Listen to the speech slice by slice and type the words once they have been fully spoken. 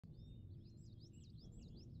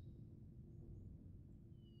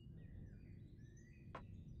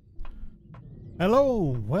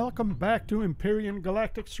Hello, welcome back to Empyrion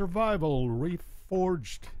Galactic Survival,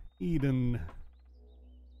 Reforged Eden.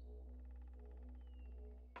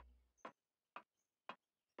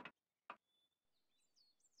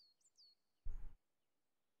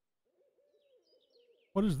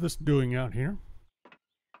 What is this doing out here?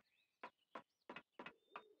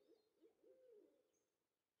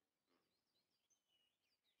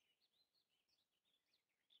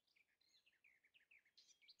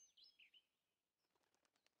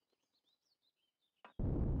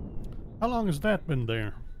 How long has that been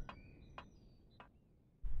there?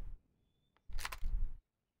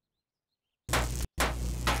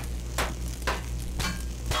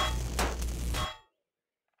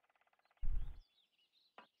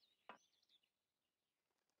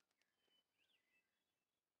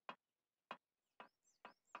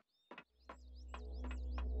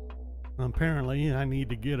 Apparently, I need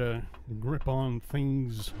to get a grip on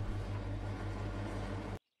things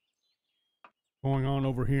going on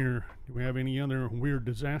over here. Do we have any other weird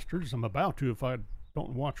disasters? I'm about to if I don't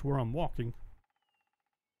watch where I'm walking.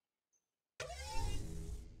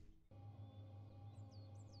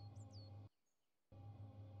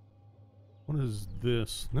 What is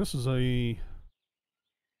this? This is a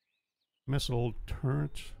missile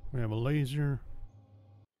turret. We have a laser.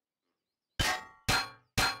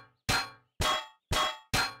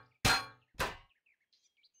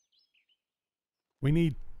 We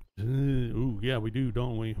need... ooh, yeah, we do,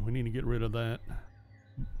 don't we? We need to get rid of that.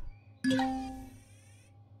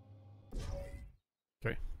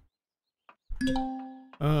 Okay.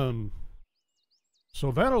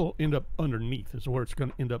 So that'll end up underneath is where it's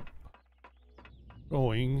going to end up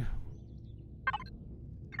going.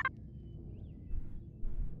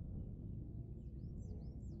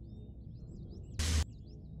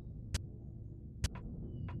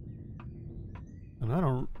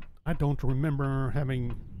 And I don't remember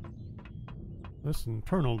having this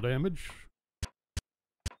internal damage.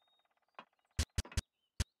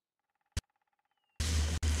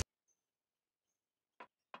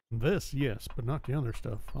 This, yes, but not the other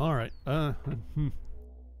stuff. All right. Let's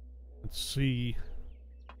see.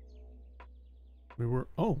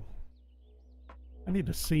 Oh. I need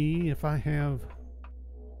to see if I have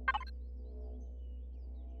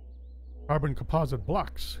carbon composite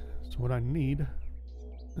blocks. That's what I need.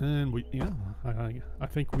 And I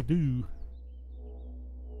think we do.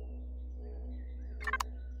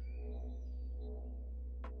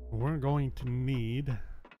 We're going to need...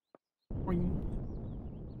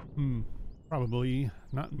 probably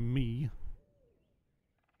not me.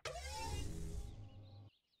 As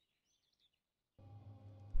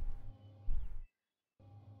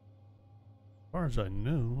far as I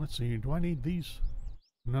know, let's see, do I need these?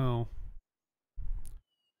 No.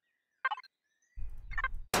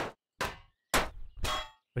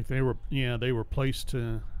 Like they were, yeah, they were placed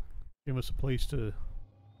to give us a place to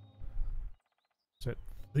set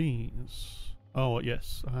these. Oh,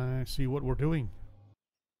 yes, I see what we're doing.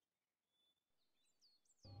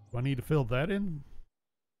 Do I need to fill that in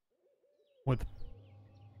with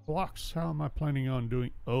blocks? How am I planning on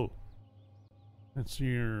doing? Oh, let's see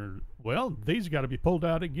here. Well, these got to be pulled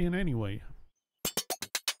out again anyway,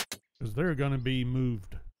 because they're going to be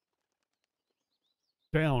moved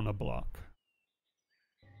down a block.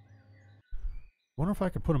 Wonder if I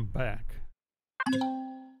could put them back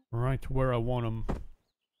right to where I want them.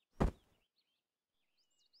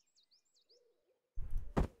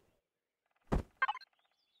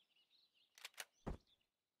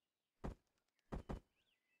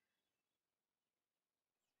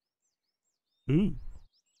 Ooh.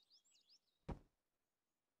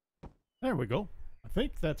 There we go. I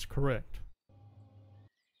think that's correct.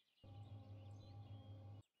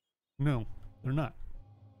 No, they're not.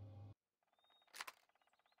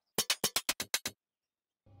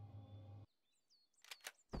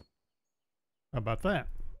 How about that?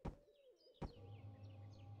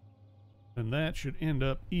 And that should end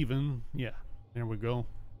up even. Yeah, there we go.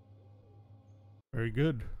 Very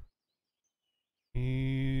good.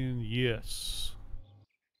 And yes,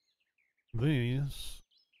 this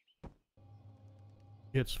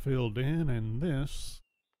gets filled in, and this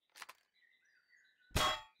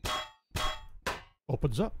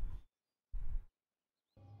opens up.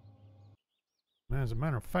 As a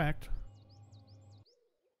matter of fact,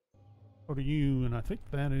 go to you, and I think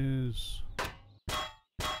that is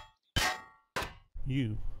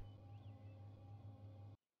you.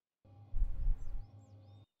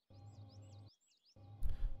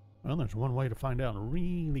 Well, there's one way to find out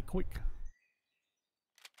really quick.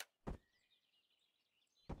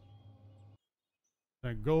 Did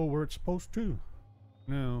I go where it's supposed to?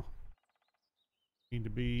 No. Need to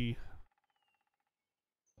be...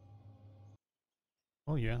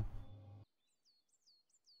 Oh yeah.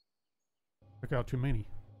 Took out too many.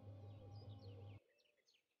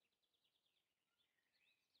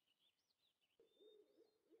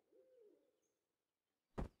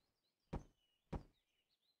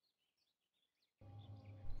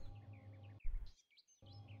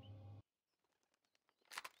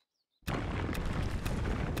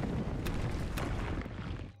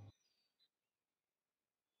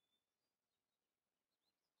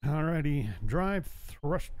 Alrighty, drive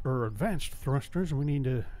thrust or advanced thrusters. We need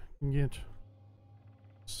to get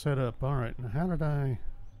set up. All right, now how did I?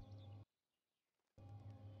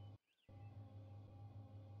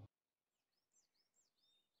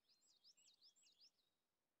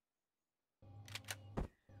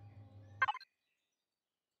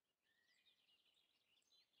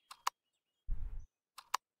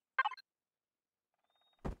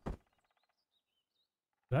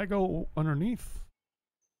 Did I go underneath?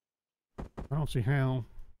 I don't see how.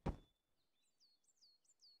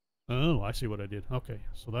 Oh, I see what I did. Okay,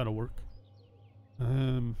 so that'll work.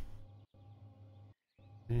 And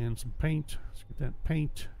some paint. Let's get that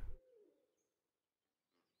paint.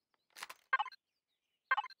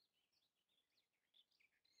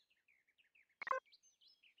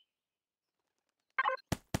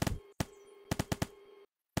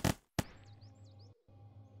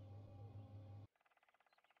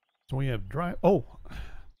 So we have dry. Oh,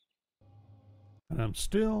 and I'm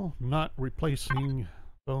still not replacing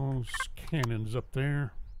those cannons up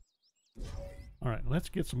there. All right, let's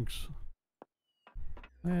get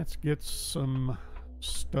some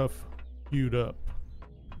stuff queued up.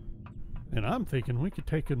 And I'm thinking we could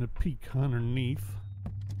take a peek underneath.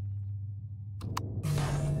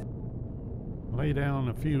 Lay down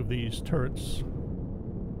a few of these turrets.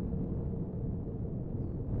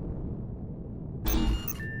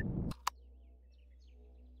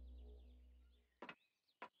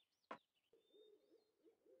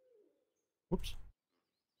 Whoops.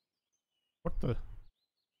 What the?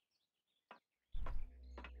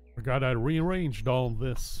 Forgot I rearranged all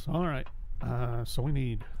this. Alright. So we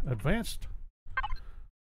need advanced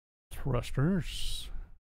thrusters.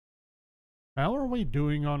 How are we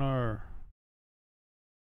doing on our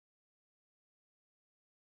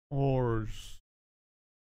ores?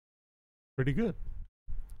 Pretty good.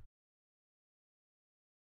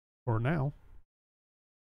 For now.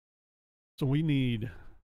 So we need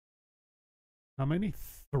how many?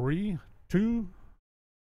 3? 2?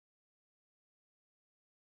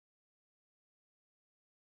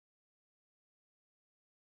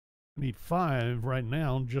 I need 5 right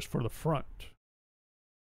now just for the front.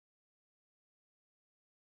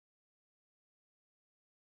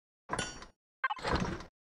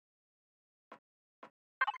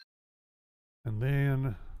 And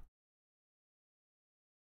then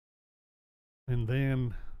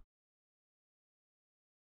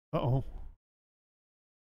uh-oh.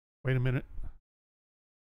 Wait a minute.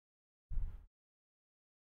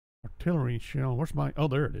 Artillery shell. Where's my... Oh,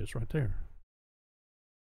 there it is, right there.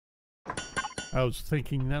 I was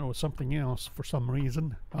thinking that was something else for some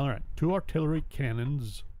reason. Alright, 2 artillery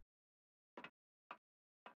cannons.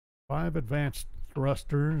 5 advanced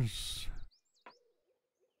thrusters.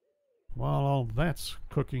 While all that's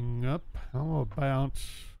cooking up, how about...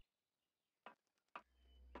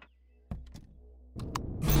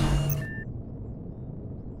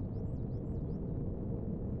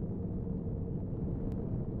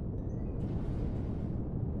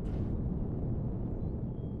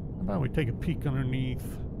 How about we take a peek underneath?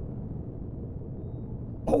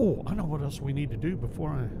 Oh, I know what else we need to do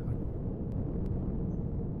before I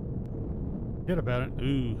forget about it.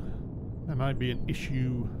 Ooh, that might be an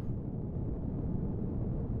issue.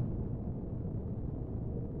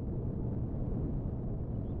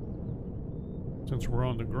 Since we're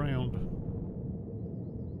on the ground.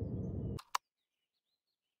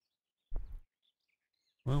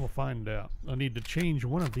 Well, we'll find out. I need to change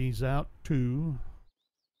one of these out to...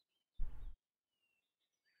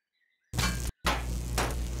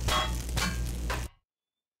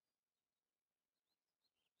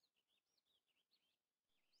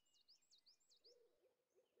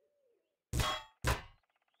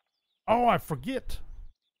 Oh, I forget.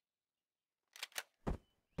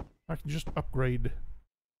 I can just upgrade.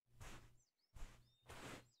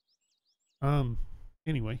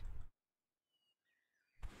 Anyway.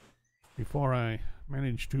 Before I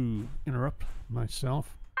manage to interrupt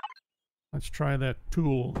myself, let's try that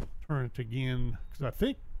tool turret again, because I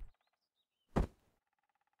think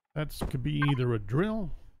that could be either a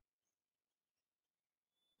drill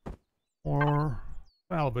or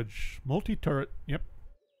Salvage. Multi-turret. Yep.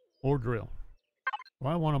 Or drill. So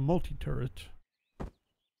I want a multi-turret.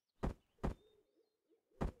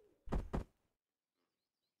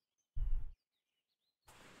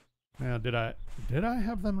 Now, did I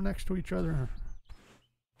have them next to each other?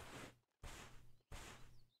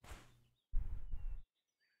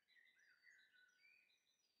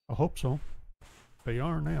 I hope so. They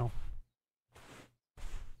are now.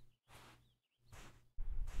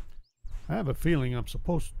 I have a feeling I'm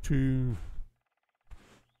supposed to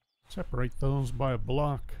separate those by a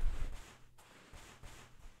block.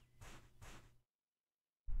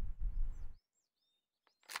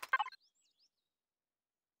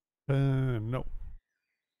 No.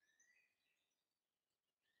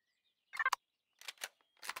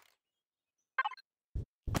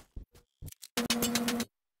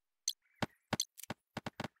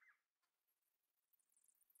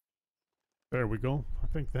 There we go. I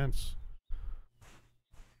think that's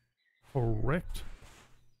correct.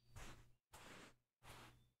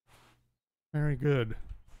 Very good.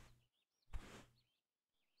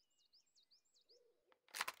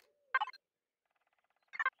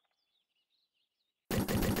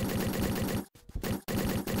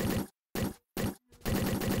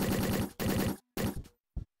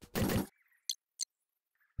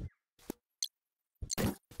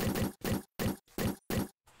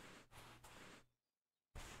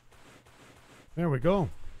 There we go.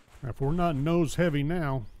 If we're not nose heavy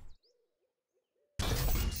now, I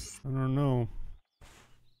don't know.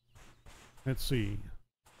 Let's see.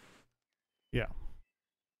 Yeah.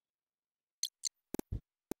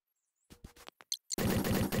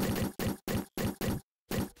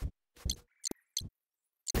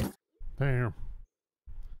 There.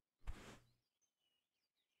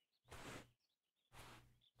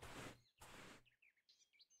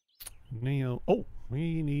 Now, oh,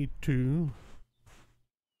 we need to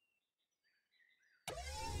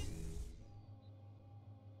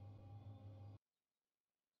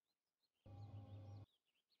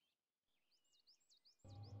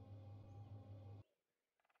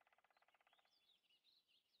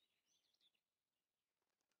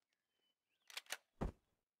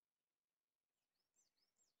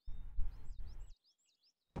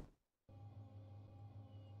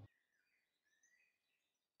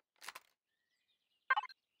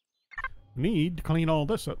clean all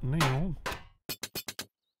this up now.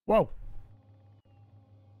 Whoa.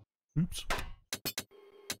 Oops.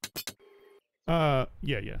 Yeah.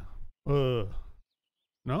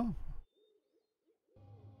 No?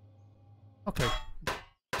 Okay.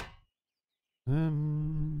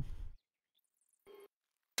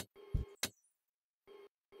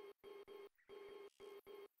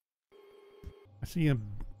 I see a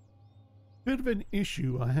bit of an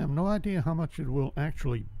issue. I have no idea how much it will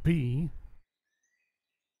actually be.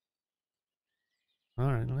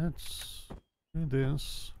 Alright, let's do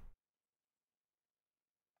this.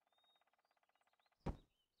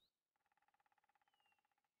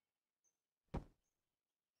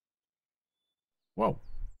 Whoa.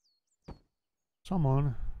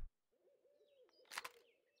 Someone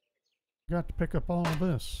got to pick up all of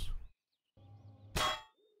this.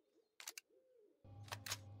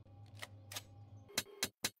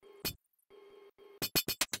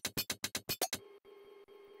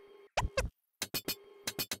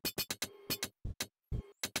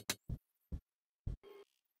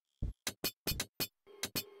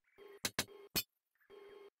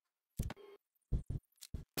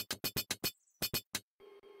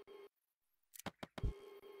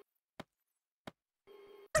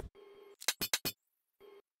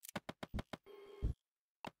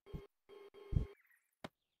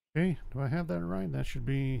 Okay, do I have that right? That should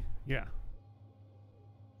be, yeah.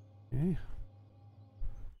 Okay.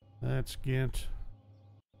 Let's get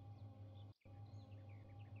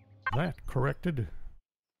that corrected.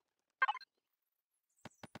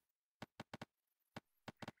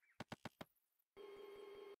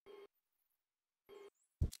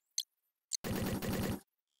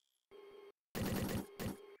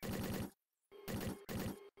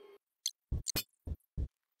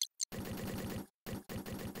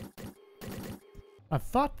 I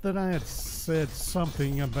thought that I had said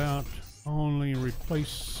something about only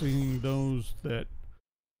replacing those that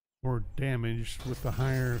were damaged with the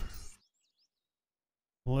higher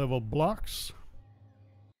level blocks,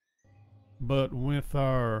 but with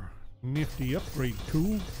our nifty upgrade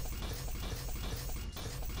tool,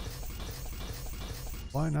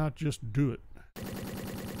 why not just do it?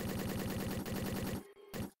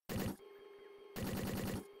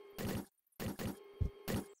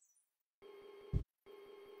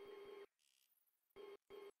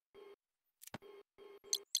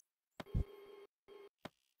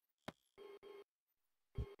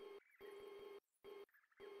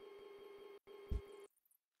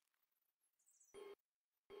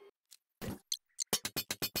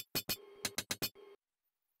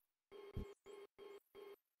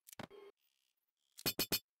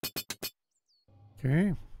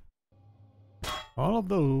 Okay. All of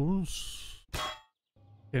those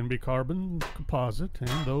can be carbon composite,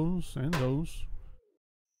 and those, and those.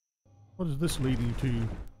 What is this leading to?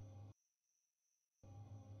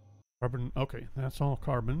 Carbon, okay, that's all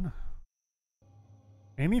carbon.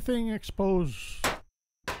 Anything exposed,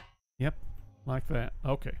 yep, like that,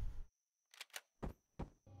 okay.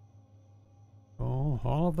 So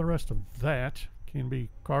all of the rest of that can be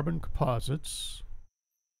carbon composites.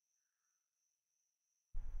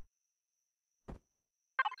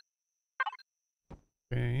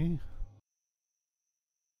 Okay.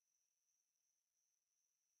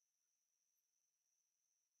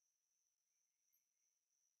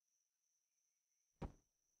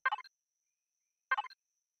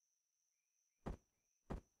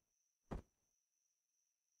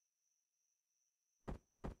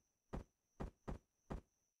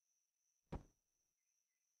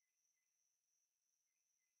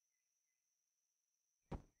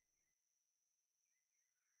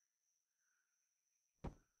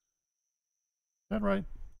 Is that right?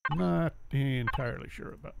 Not entirely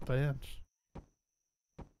sure about that.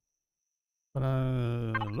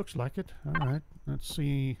 But looks like it. Alright, let's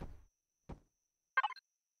see.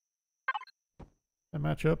 That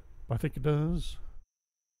match up? I think it does.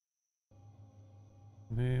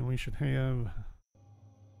 And then we should have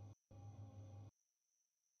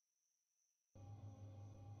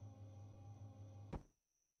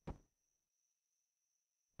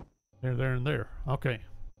there, and there. Okay.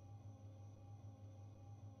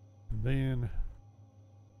 And then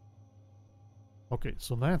okay,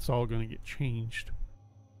 so that's all going to get changed.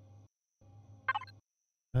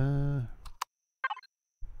 Don't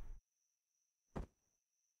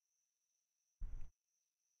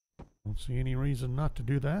see any reason not to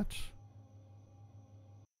do that.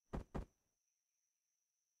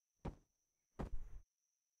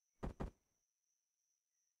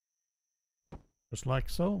 Just like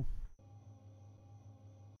so.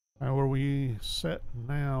 How are we set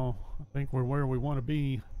now? I think we're where we want to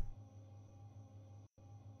be.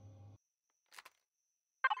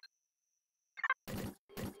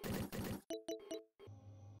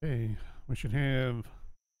 Okay, we should have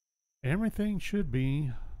everything should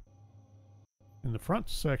be in the front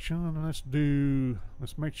section, and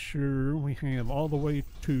let's make sure we have all the way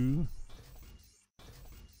to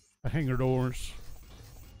the hangar doors.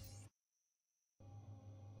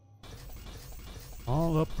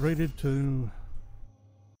 All upgraded to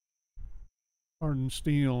hardened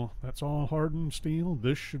steel. That's all hardened steel.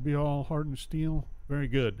 This should be all hardened steel. Very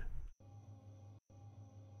good.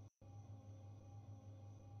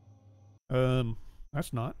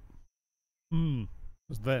 That's not.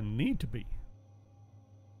 Does that need to be?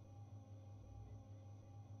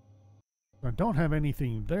 I don't have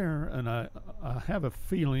anything there, and I have a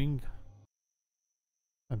feeling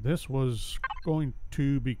that this was going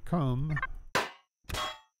to become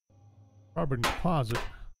carbon composite.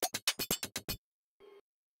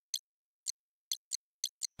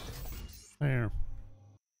 There.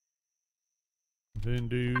 Then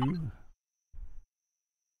do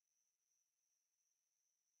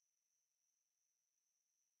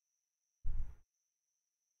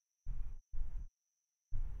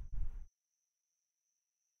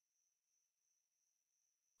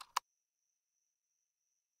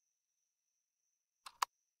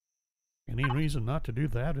any reason not to do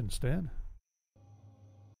that instead?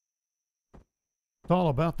 It's all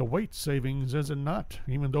about the weight savings, is it not?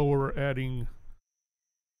 Even though we're adding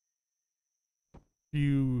a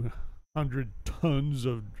few hundred tons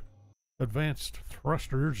of advanced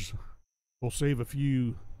thrusters, we'll save a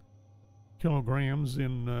few kilograms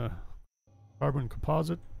in carbon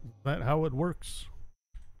composite. Is that how it works?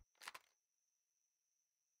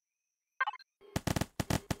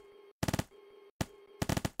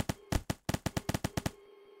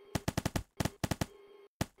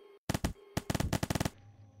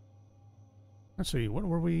 Let's see, what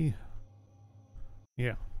were we?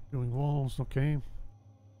 Yeah, doing walls, okay.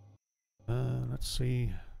 Let's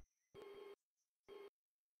see.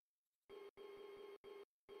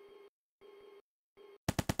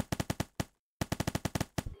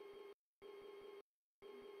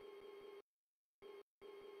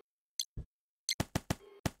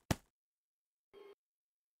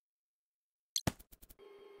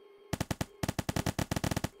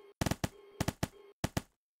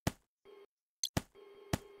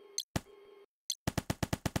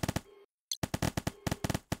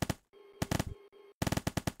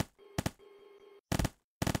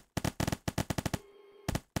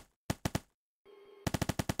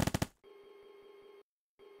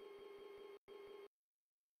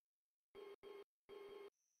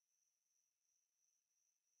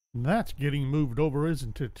 That's getting moved over,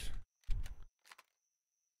 isn't it?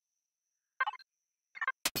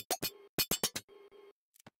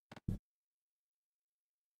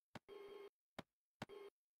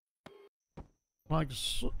 Like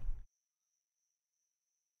so.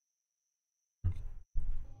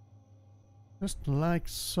 Just like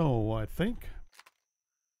so, I think.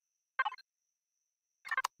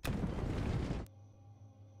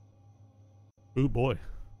 Oh boy.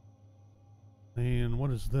 And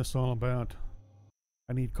what is this all about?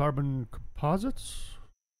 I need carbon composites?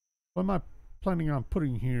 What am I planning on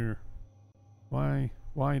putting here? Why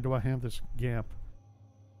do I have this gap?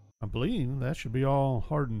 I believe that should be all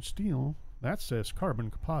hardened steel. That says carbon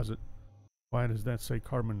composite. Why does that say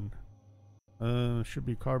carbon? Should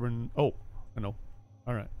be carbon. Oh, I know.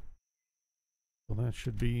 All right. So that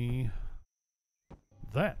should be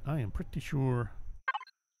that. I am pretty sure.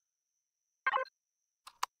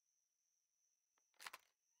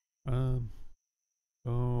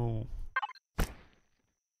 So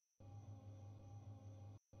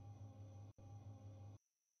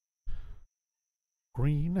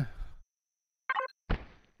green.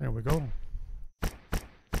 There we go.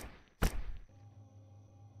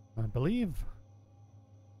 I believe.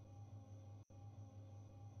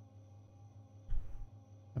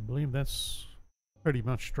 I believe that's pretty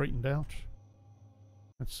much straightened out.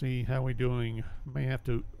 Let's see how we're doing. May have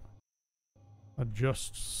to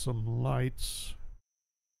adjust some lights.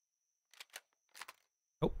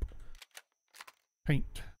 Oh,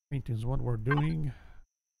 paint. Paint is what we're doing.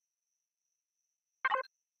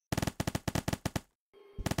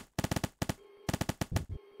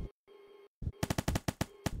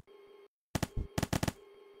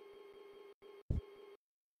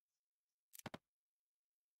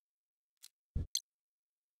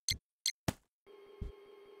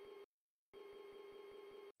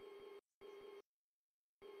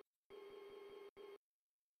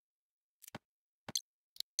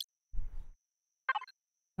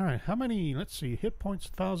 All right, how many, let's see, hit points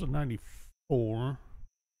 1094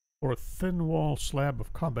 for a thin wall slab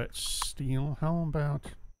of combat steel. How about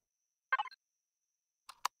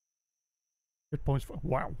hit points for,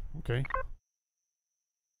 wow, okay.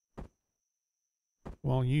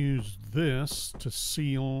 Well, I'll use this to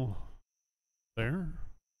seal there.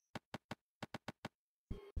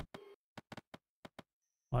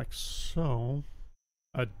 Like so.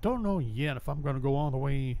 I don't know yet if I'm going to go all the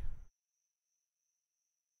way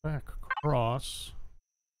back across.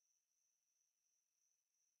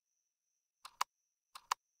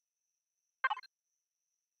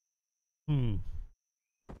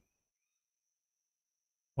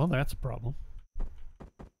 Well, that's a problem.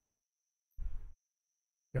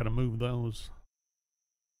 Got to move those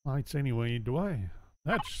lights anyway. Do I?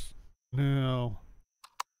 That's... no.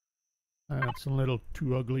 That's a little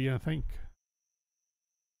too ugly, I think.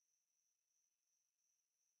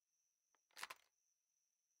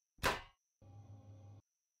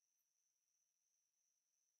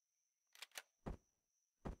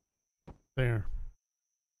 There.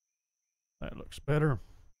 That looks better.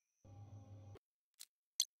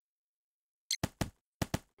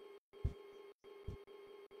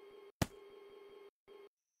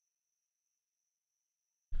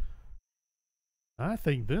 I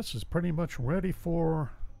think this is pretty much ready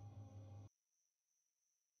for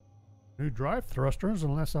new drive thrusters,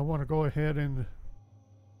 unless I want to go ahead and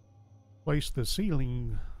place the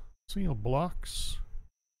seal blocks.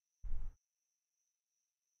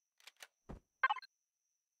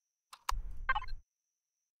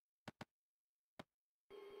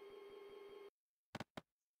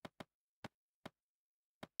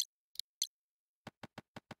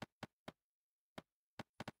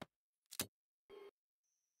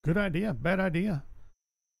 Good idea, bad idea.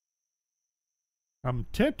 I'm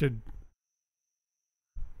tempted.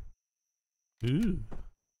 Ooh.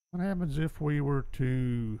 What happens if we were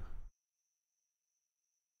to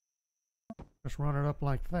just run it up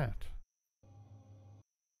like that?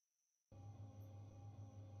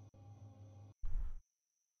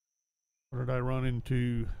 What did I run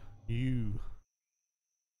into? You.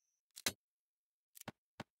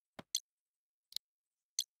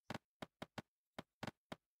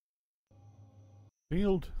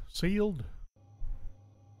 Sealed.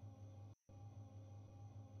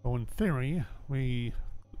 So in theory,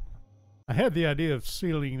 I had the idea of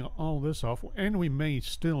sealing all this off, and we may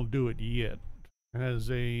still do it yet as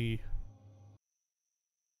a...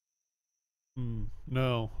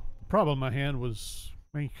 no. The problem I had was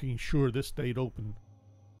making sure this stayed open.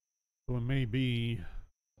 So it may be...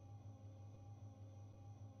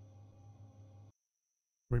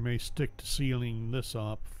 we may stick to sealing this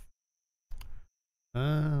up.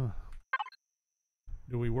 Do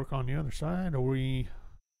we work on the other side, or we...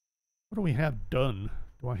 What do we have done?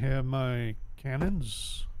 Do I have my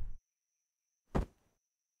cannons?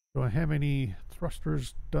 Do I have any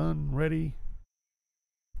thrusters done, ready?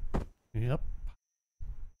 Yep.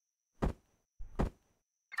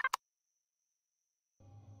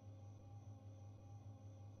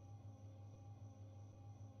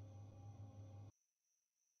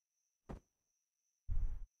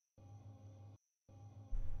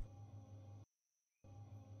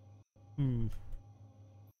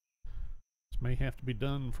 This may have to be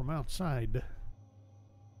done from outside.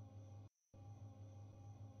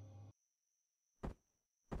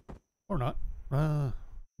 Or not.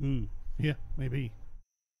 Yeah, maybe.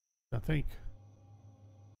 I think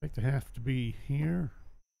they have to be here.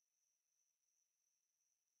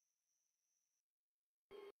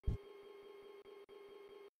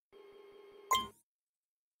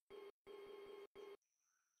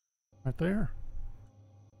 Right there.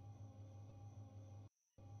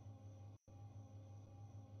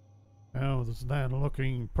 Now is that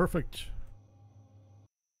looking perfect?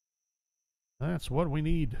 That's what we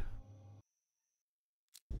need.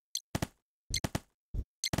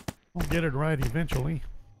 We'll get it right eventually.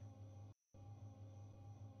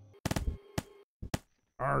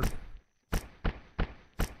 Arg.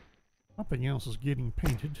 Something else is getting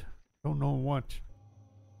painted. Don't know what.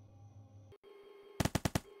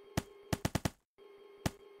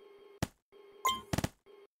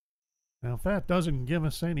 Now, if that doesn't give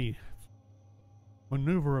us any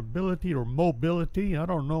maneuverability or mobility, I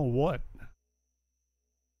don't know what.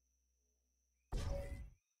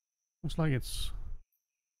 Looks like it's...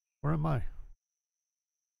 Where am I?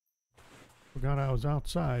 Forgot I was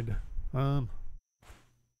outside. And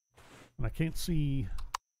I can't see...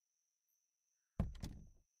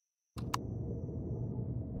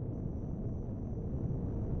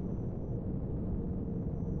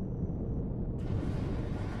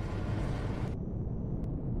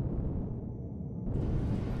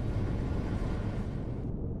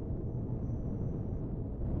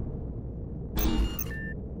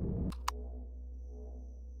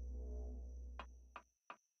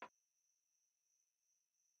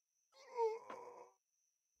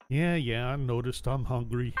 Yeah, I noticed I'm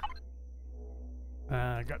hungry.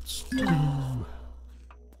 I got stew.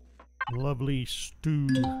 Lovely stew.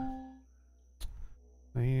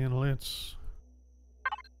 And let's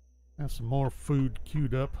have some more food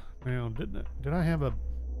queued up. Now, did I have a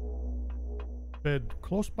bed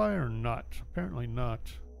close by or not? Apparently not.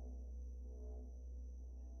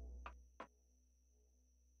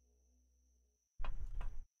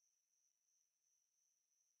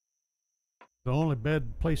 The only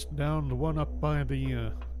bed placed down, the one up by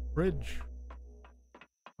the bridge,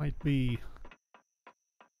 might be...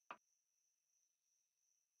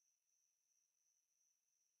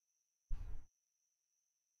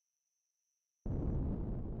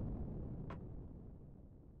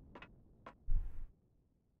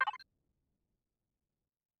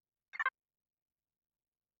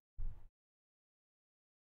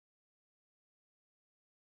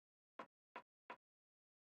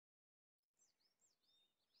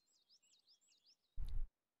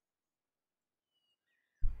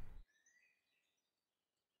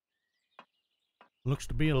 Looks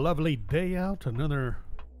to be a lovely day out. Another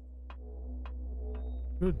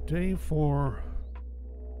good day for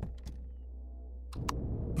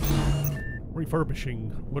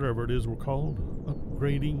refurbishing, whatever it is we're called.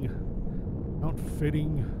 Upgrading,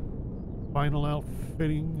 outfitting, final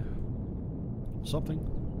outfitting, something.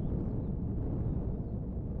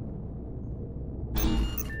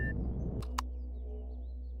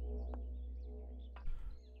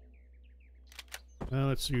 Now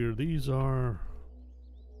let's see here. These are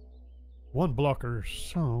one blockers,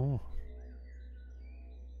 so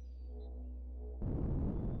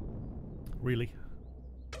really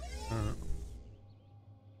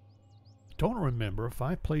don't remember if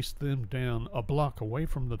I placed them down a block away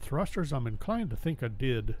from the thrusters. I'm inclined to think I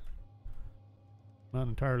did. Not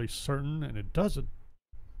entirely certain, and it doesn't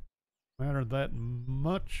matter that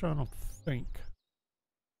much, I don't think.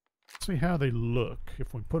 Let's see how they look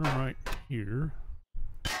if we put them right here.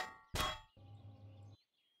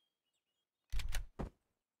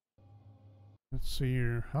 Let's see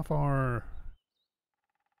here. How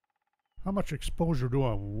much exposure do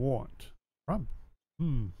I want?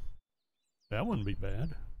 That wouldn't be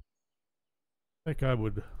bad. I think I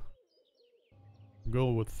would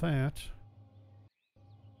go with that.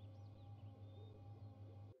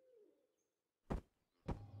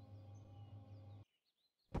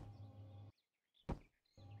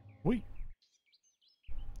 Wait.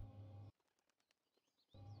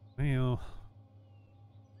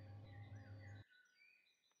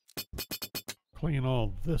 clean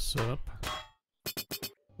all this up.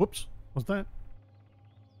 Whoops, was that?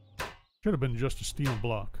 Should have been just a steel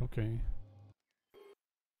block, okay.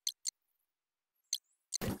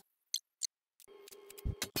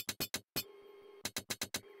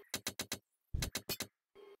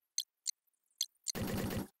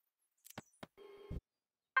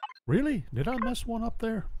 Really? Did I mess one up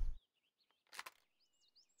there?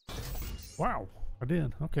 Wow, I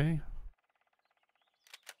did, okay.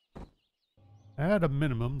 At a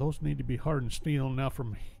minimum, those need to be hardened steel. Now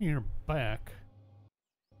from here back,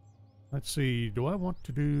 let's see, do I want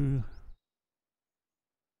to do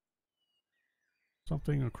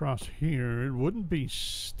something across here? It wouldn't be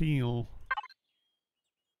steel.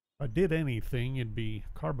 If I did anything, it'd be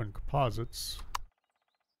carbon composites.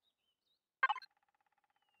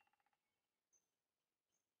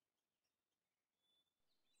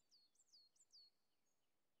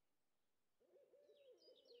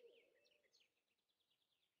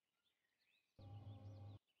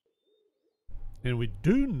 And we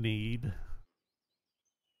do need,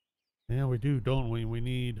 yeah, we do, don't we? We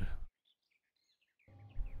need,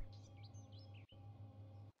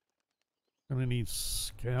 gonna need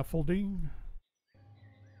scaffolding.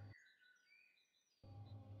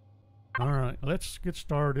 All right, let's get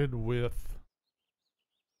started with,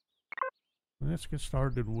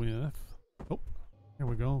 oh, here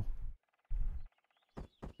we go.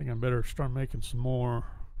 I think I better start making some more.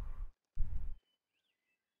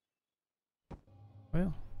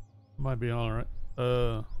 Well, might be all right.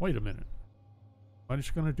 Wait a minute. Am I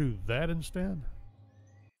just gonna do that instead?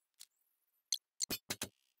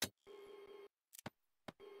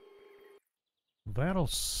 That'll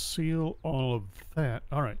seal all of that.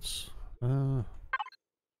 All right.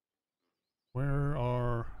 Where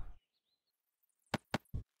are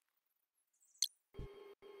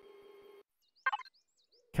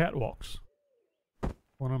catwalks?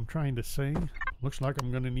 What I'm trying to say. Looks like I'm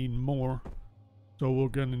gonna need more. So we're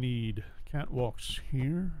gonna need catwalks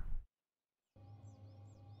here.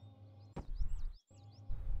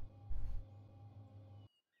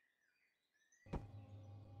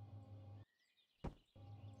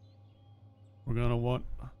 We're gonna want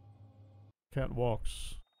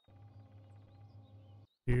catwalks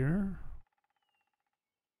here.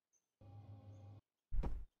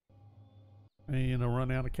 And I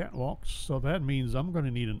run out of catwalks, so that means I'm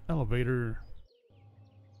gonna need an elevator.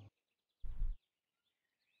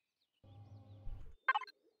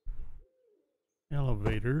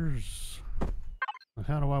 Elevators.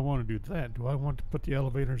 How do I want to do that? Do I want to put the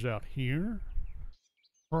elevators out here?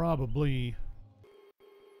 Probably.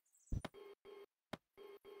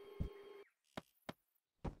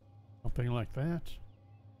 Something like that.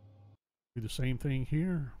 Do the same thing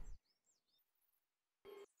here.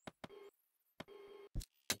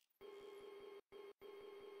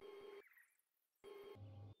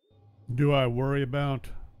 Do I worry about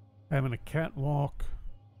having a catwalk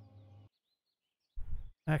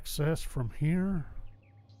access from here?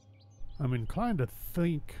 I'm inclined to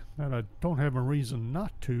think that I don't have a reason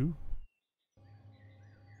not to.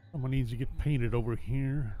 Someone needs to get painted over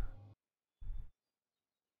here.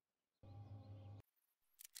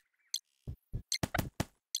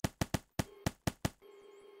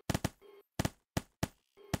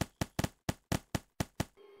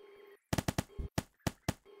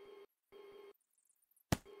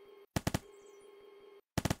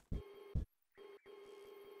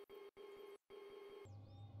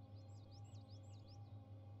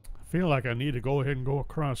 I feel like I need to go ahead and go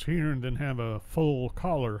across here and then have a full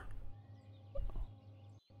collar.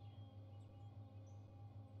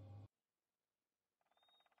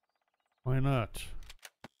 Why not?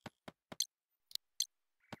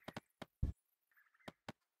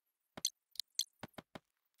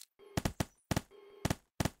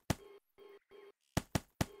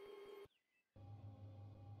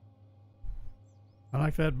 I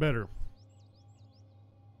like that better.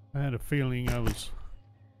 I had a feeling I was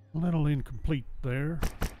a little incomplete there.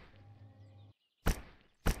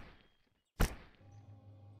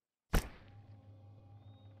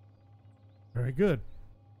 Very good.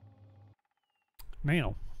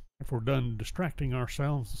 Now, if we're done distracting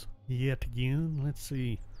ourselves yet again, let's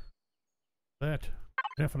see. That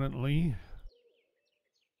definitely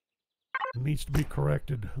needs to be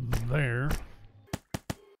corrected there.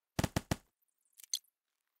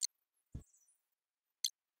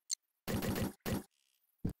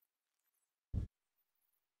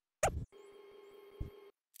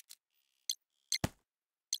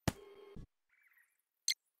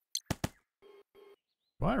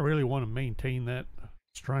 Do I really want to maintain that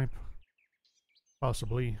stripe?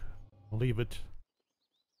 Possibly leave it.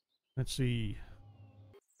 Let's see.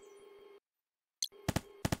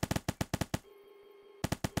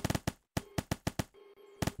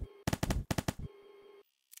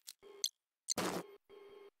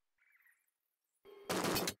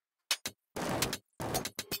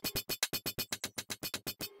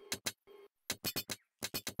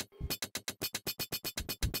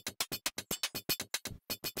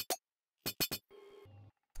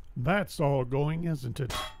 That's all going, isn't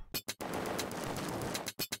it?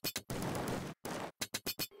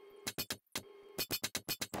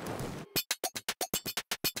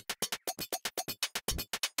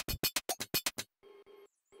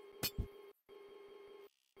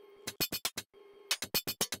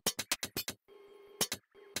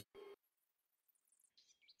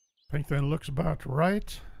 I think that looks about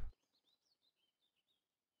right.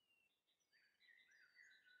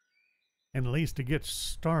 And at least to get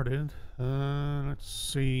started, let's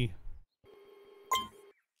see.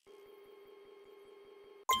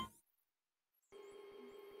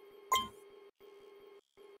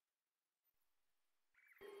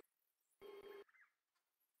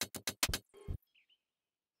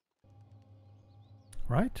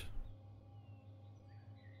 Right?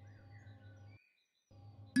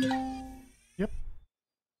 Yep.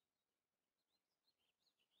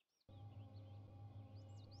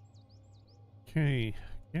 Okay,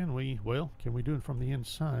 can we do it from the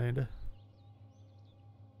inside?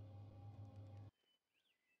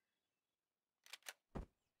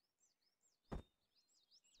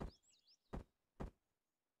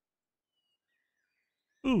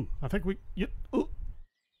 Ooh, I think we, yep, ooh,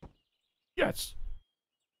 yes!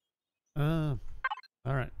 All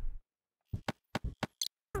right.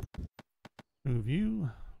 Move you,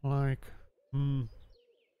 like,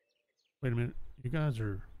 wait a minute, you guys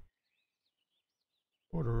are,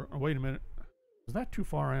 order, oh, wait a minute, is that too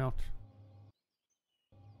far out?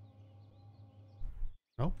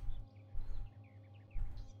 No?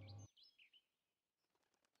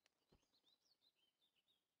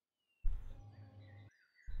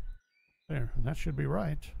 There, that should be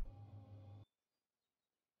right.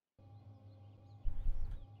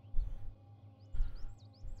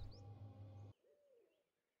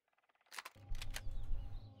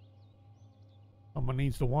 Someone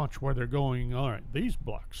needs to watch where they're going. All right, these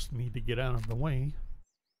blocks need to get out of the way.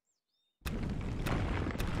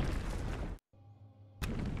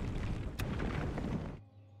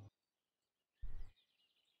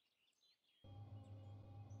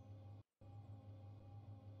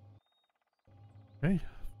 Okay, as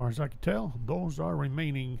far as I can tell, those are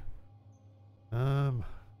remaining.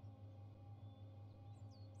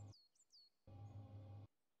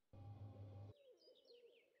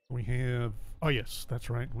 We have, oh yes, that's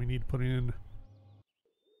right. We need to put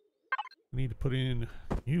in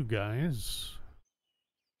you guys.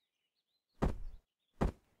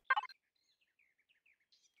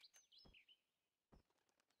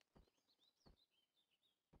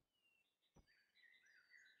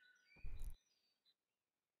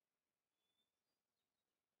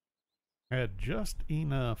 Had just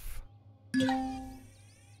enough.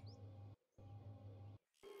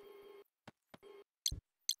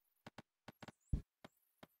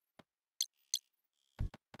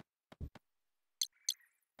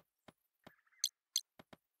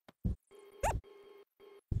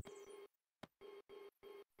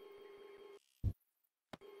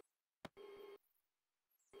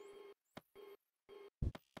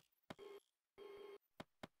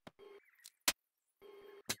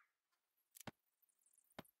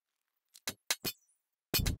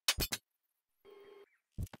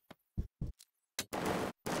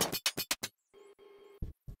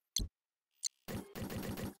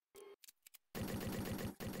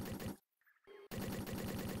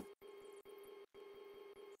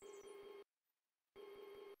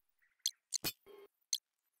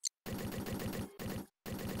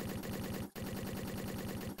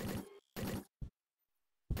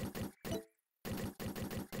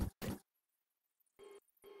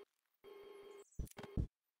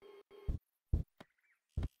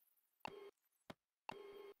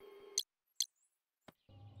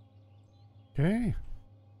 Okay.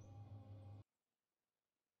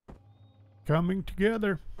 Coming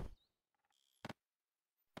together.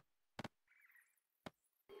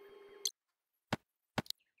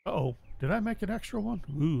 Uh-oh, did I make an extra one?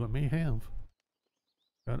 Ooh, I may have.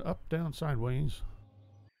 Got up, down, sideways.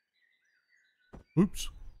 Oops.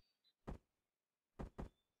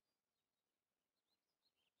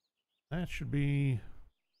 That should be,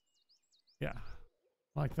 yeah,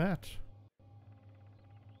 like that.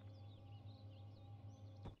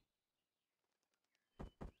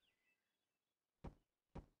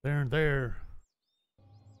 There and there.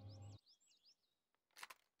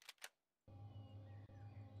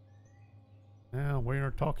 Now we are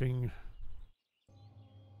talking.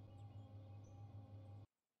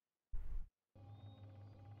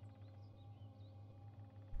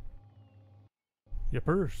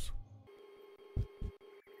 Yippers.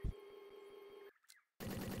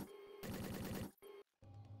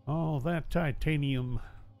 All that titanium.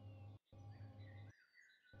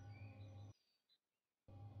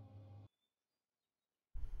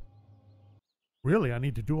 Really, I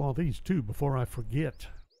need to do all these too before I forget.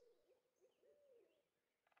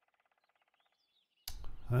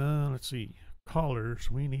 Let's see. Collars.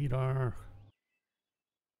 We need our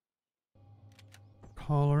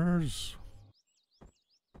collars.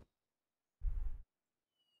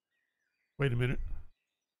 Wait a minute.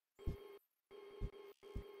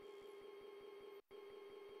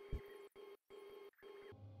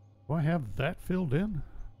 Do I have that filled in?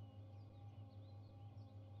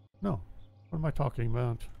 No. What am I talking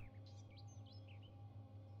about?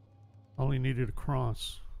 Only needed a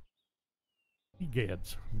cross.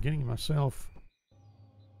 Egads. I'm getting myself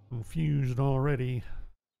confused already.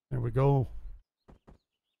 There we go.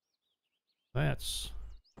 That's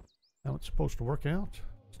how it's supposed to work out.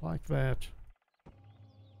 It's like that.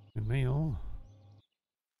 And now,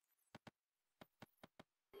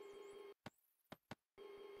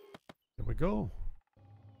 there we go.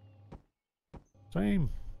 Same.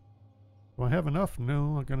 Do I have enough?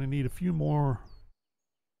 No, I'm going to need a few more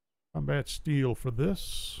combat steel for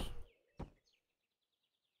this.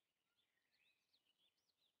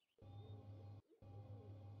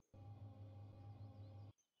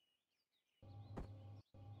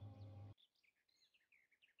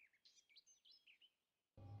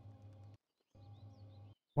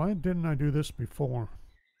 Why didn't I do this before?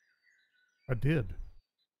 I did.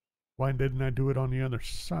 Why didn't I do it on the other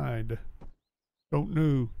side? Don't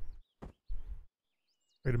know.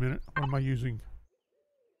 Wait a minute. What am I using?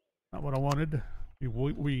 Not what I wanted.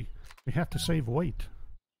 We have to save weight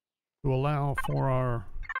to allow for our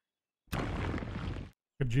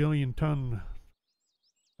gajillion ton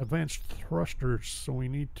advanced thrusters. So we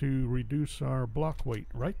need to reduce our block weight,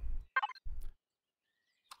 right?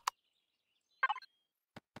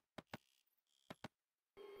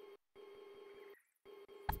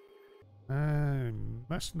 I'm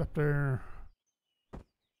messing up there.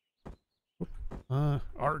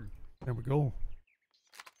 Arg. There we go.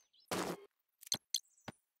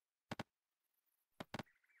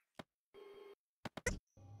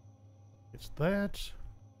 It's that.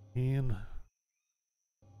 And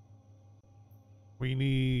we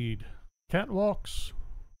need catwalks,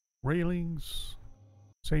 railings,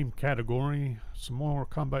 same category, some more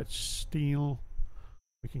combat steel.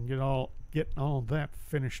 We can get all that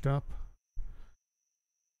finished up.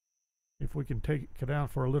 If we can take it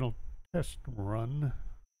out for a little test run,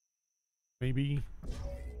 maybe.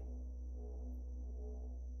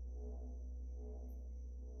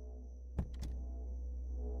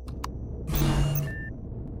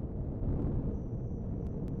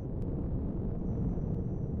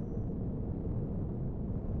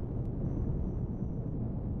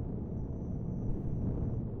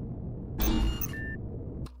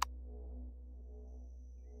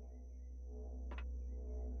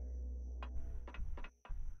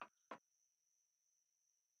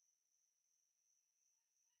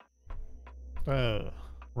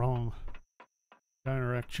 Wrong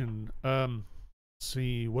direction. Let's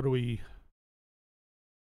see, what do we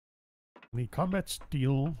need? Combat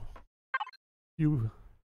steel. You.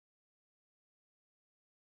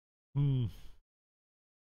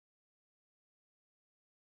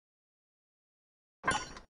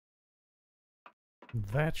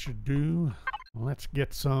 That should do. Let's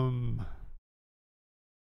get some.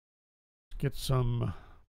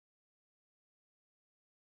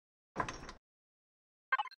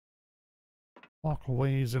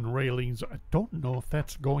 Walkways and railings. I don't know if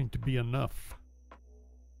that's going to be enough.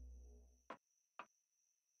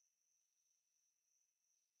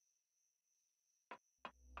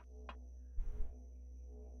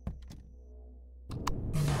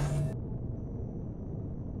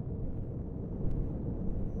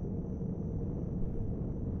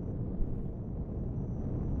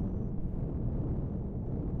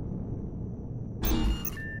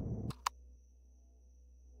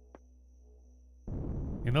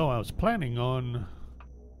 You know, I was planning on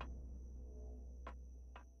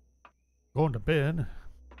going to bed,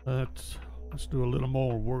 but let's do a little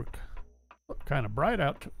more work. Looked kind of bright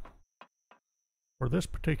out for this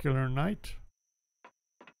particular night.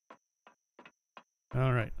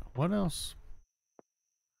 All right, what else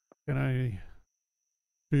can I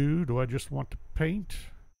do? Do I just want to paint?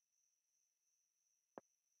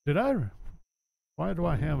 Why do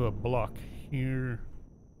I have a block here?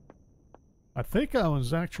 I think I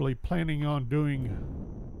was actually planning on doing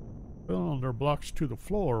cylinder blocks to the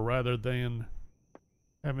floor rather than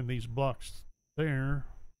having these blocks there.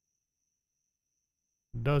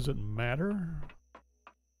 Does it matter?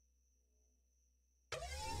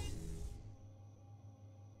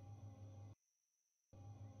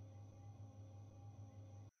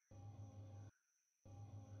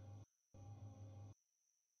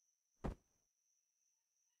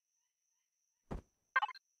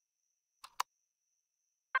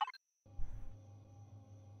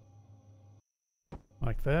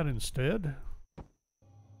 like that instead.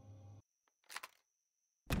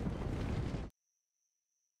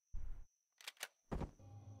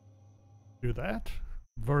 Do that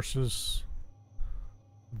versus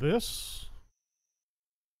this.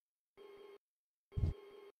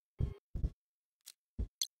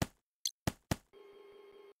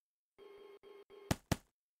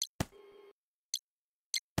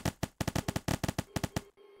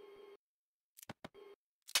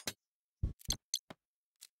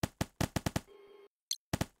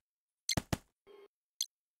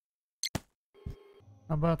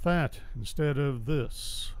 How about that instead of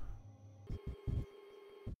this?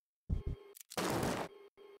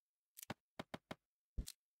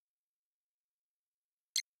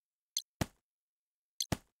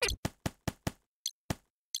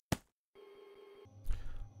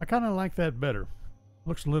 I kind of like that better.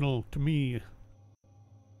 Looks a little, to me,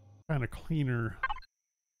 kind of cleaner.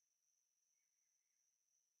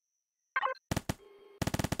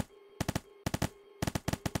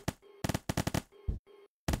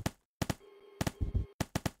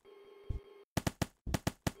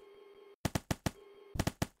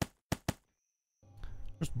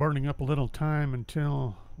 Just burning up a little time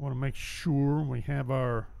until I want to make sure we have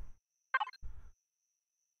our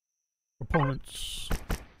opponents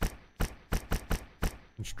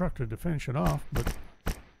instructed to finish it off, but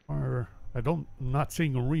I'm not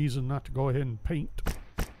seeing a reason not to go ahead and paint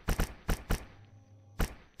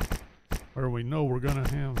where we know we're going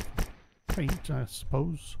to have paint, I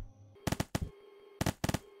suppose.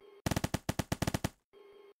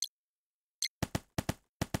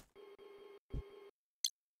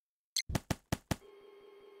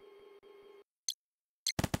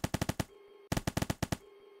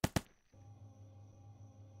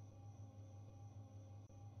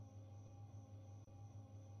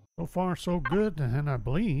 So far, so good, and I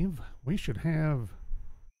believe we should have.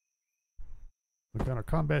 We've got our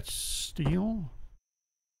combat steel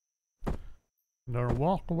and our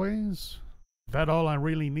walkways. Is that all I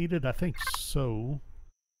really needed? I think so.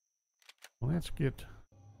 Well, let's get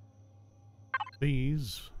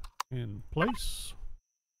these in place.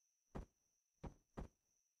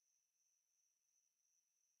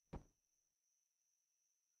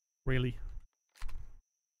 Really?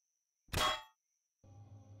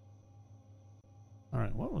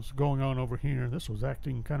 Alright, what was going on over here? This was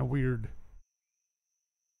acting kind of weird.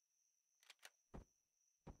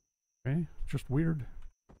 Okay, just weird.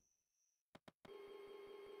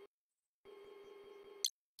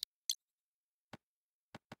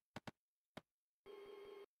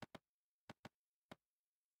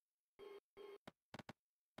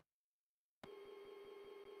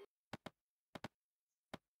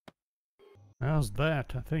 How's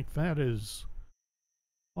that? I think that is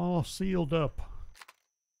all sealed up.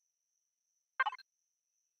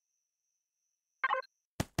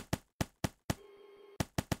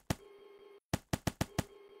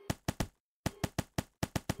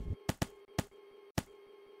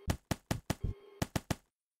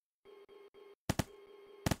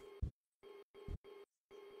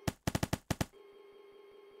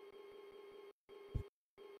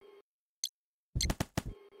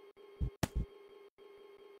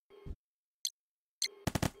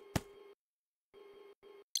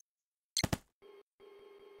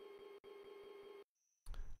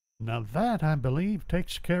 Now that, I believe,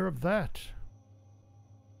 takes care of that.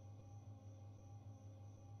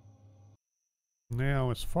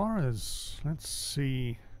 Now, as far as, let's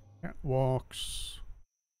see, catwalks.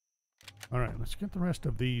 Alright, let's get the rest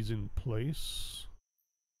of these in place.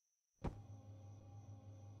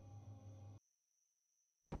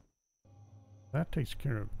 That takes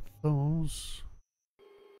care of those.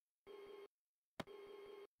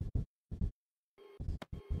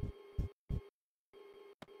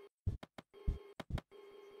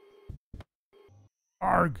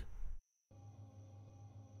 Arg!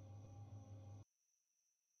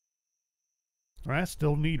 I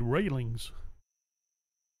still need railings.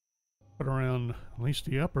 Put around at least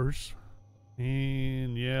the uppers.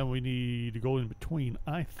 And yeah, we need to go in between,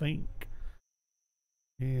 I think.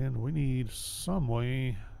 And we need some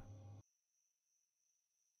way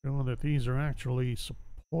to know that these are actually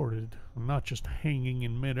supported, and not just hanging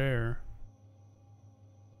in midair.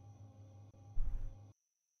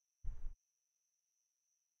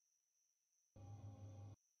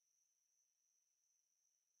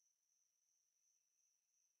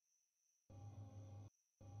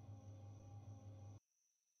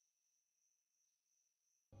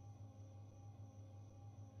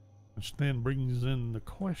 Which then brings in the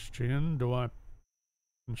question, do I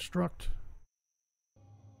construct?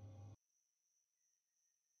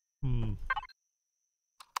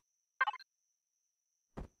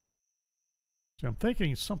 See, I'm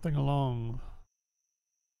thinking something along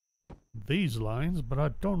these lines, but I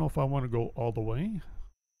don't know if I want to go all the way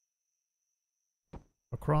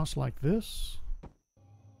across like this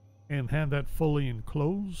and have that fully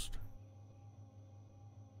enclosed.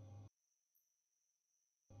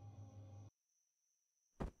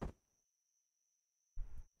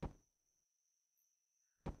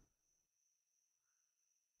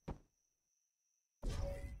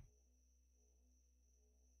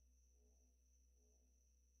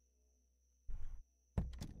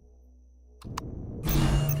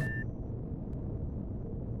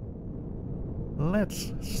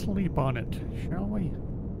 Let's sleep on it, shall we?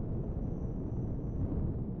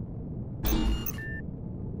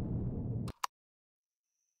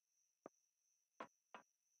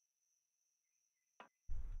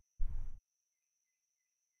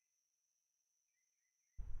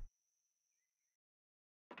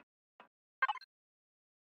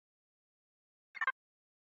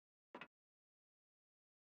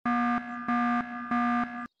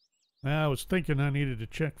 I was thinking I needed to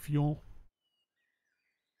check fuel.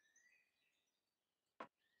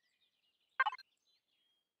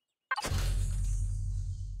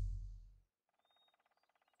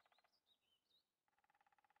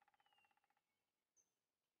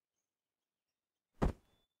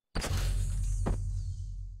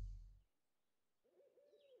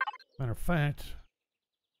 Matter of fact,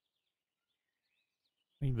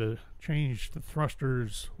 I need to change the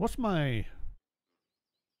thrusters. What's my...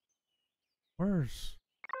 Where's...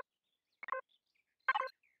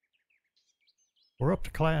 We're up to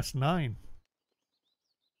class 9.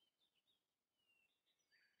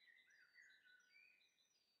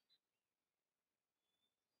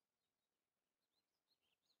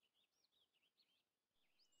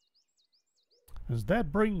 Does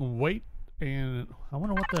that bring weight? And I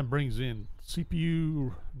wonder what that brings in.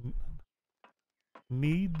 CPU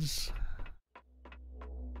needs,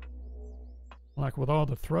 like with all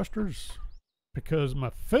the thrusters, because my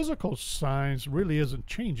physical size really isn't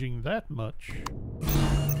changing that much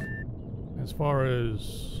as far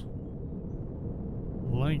as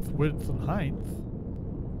length, width, and height.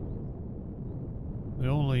 The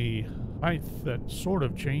only height that sort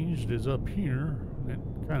of changed is up here. It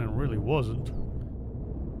kind of really wasn't.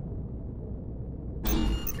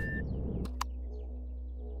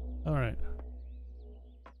 All right.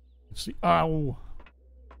 Let's see. Ow!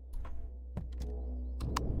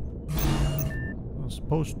 I was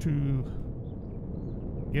supposed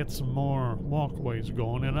to get some more walkways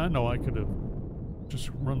going, and I know I could have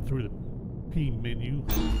just run through the P menu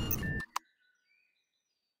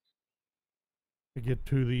to get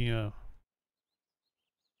to the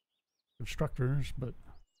constructors, but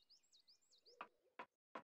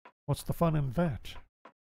what's the fun in that?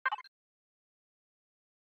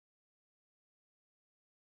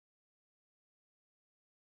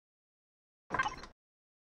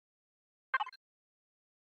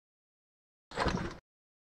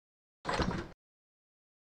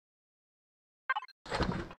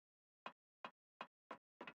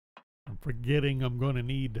 I'm forgetting I'm going to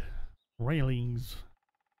need railings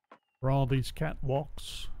for all these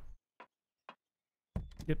catwalks.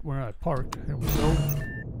 Get where I parked. Here we go.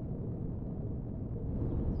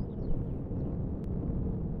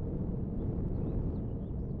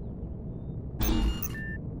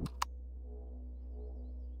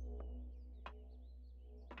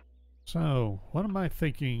 So, what am I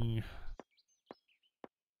thinking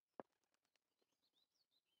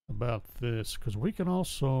about this? Because we can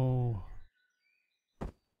also...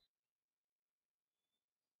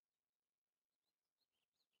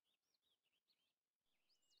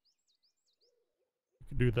 we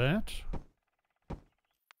can do that.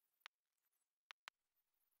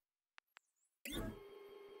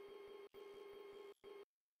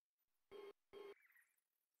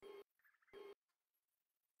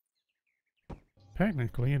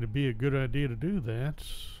 Technically, it'd be a good idea to do that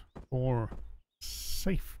for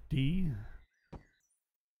safety.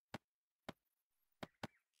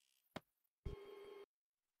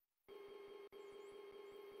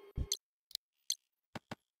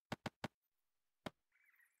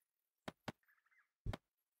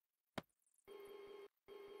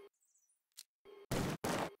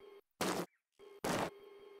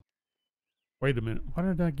 Wait a minute. Why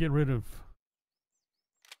did I get rid of...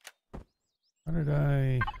 Why did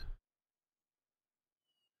I...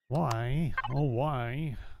 Why? Oh,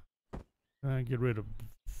 why did I get rid of...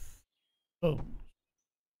 Oh.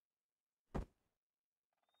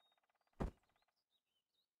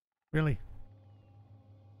 Really?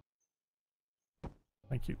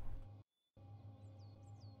 Thank you.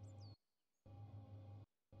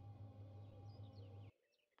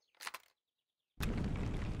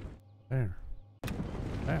 There.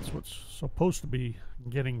 That's what's supposed to be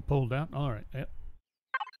getting pulled out. All right. Yep.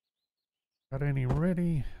 Got any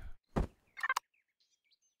ready?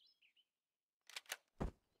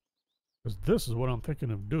 Because this is what I'm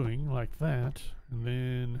thinking of doing, like that. And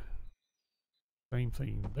then same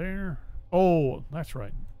thing there. Oh, that's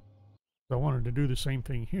right. I wanted to do the same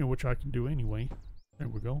thing here, which I can do anyway. There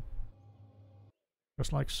we go.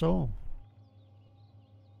 Just like so.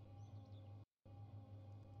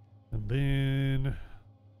 And then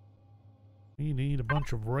we need a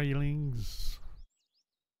bunch of railings.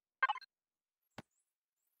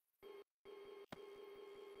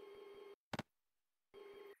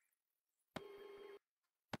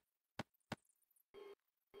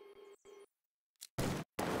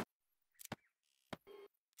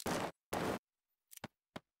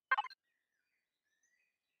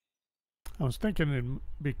 I was thinking it'd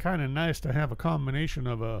be kind of nice to have a combination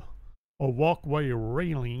of a walkway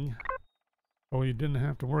railing, so you didn't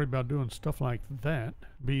have to worry about doing stuff like that.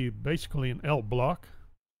 Be basically an L block.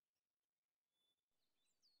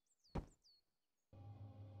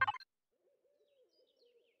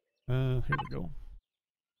 Here we go.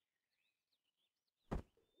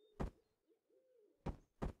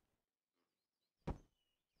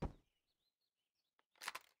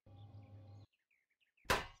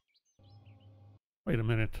 Wait a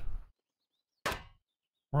minute.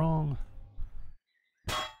 Wrong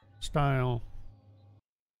style.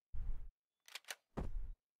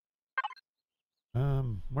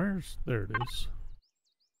 There it is.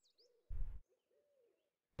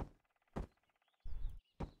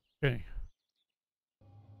 Okay.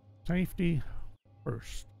 Safety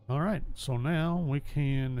first. All right, so now we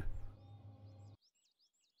can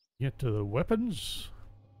get to the weapons.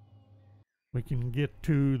 We can get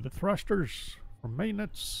to the thrusters for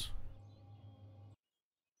maintenance.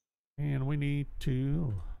 And we need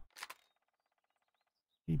to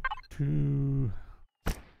paint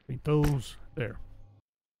those there.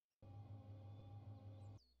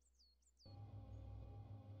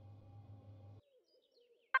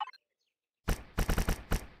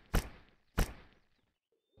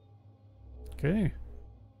 Okay.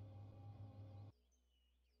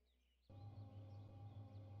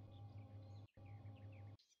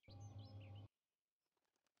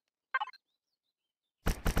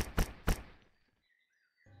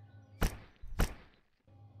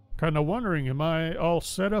 Kind of wondering, am I all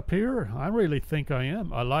set up here? I really think I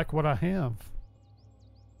am. I like what I have.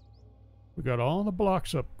 We got all the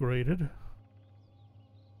blocks upgraded.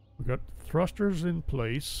 We got thrusters in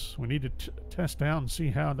place. We need to test out and see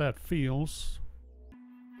how that feels.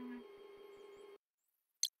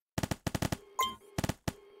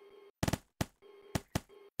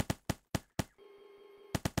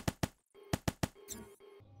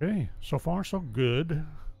 Okay, so far so good.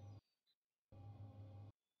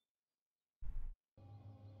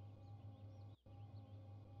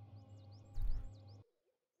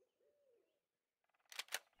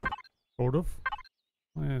 Sort of.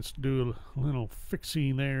 Let's do a little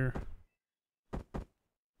fixing there.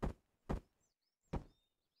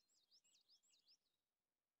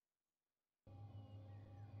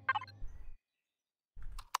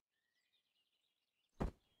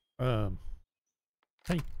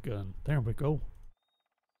 Paint gun. There we go.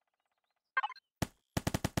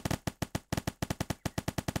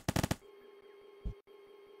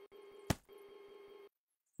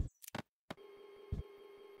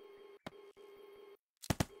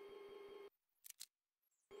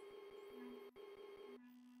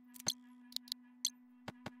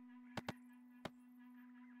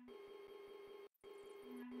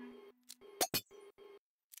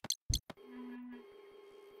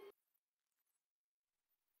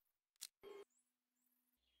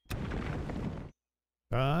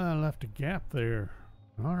 I left a gap there.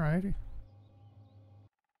 Alrighty.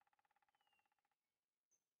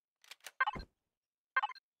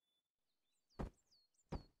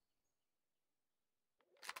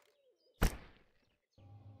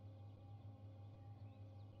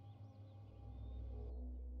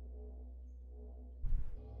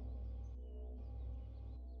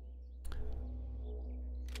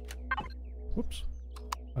 Whoops.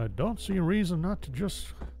 I don't see a reason not to just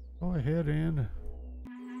go ahead and...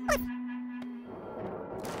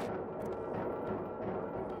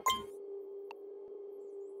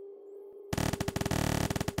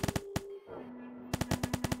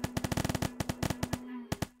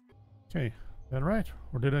 Okay, is that right?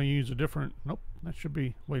 Or did I use a different... Nope, that should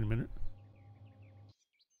be... Wait a minute.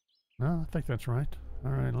 No, I think that's right.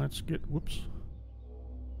 Alright, let's get... Whoops.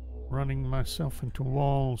 Running myself into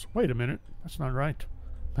walls. Wait a minute. That's not right.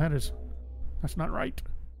 That's not right.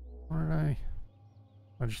 Where did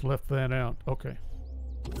I just left that out. Okay.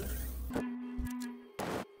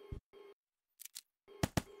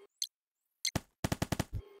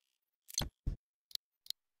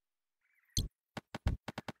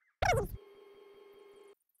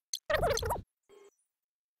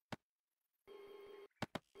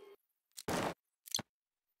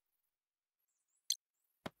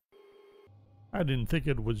 I didn't think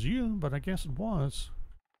it was you, but I guess it was.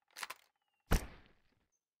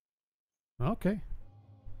 Okay.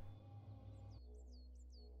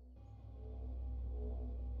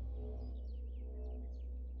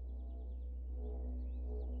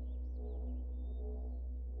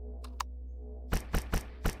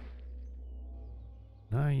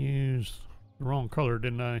 I used the wrong color,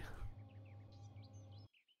 didn't I?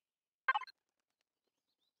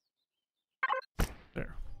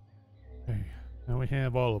 There. Okay. Now we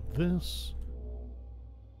have all of this.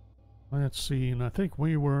 Let's see, and I think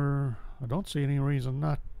we were... I don't see any reason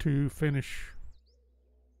not to finish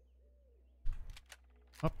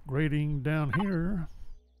upgrading down here.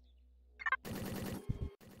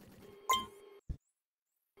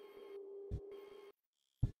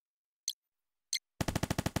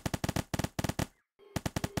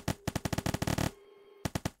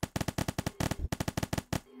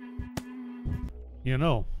 You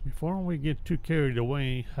know, before we get too carried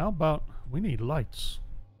away, how about we need lights?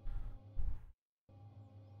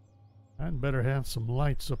 I'd better have some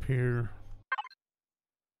lights up here.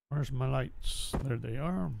 Where's my lights? There they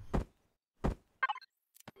are.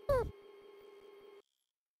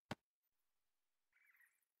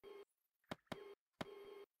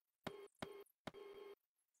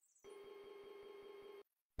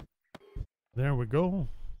 There we go.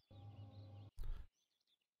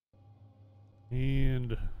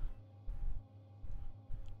 And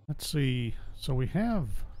let's see. So we have...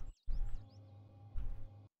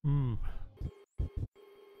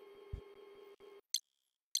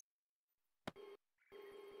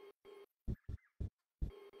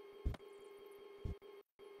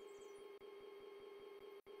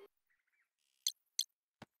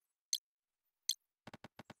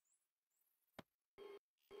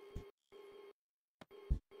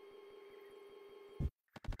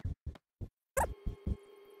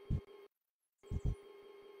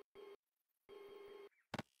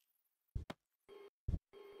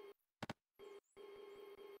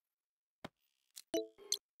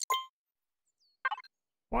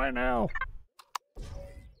 Why now?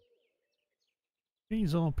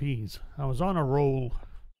 Peas on peas. I was on a roll,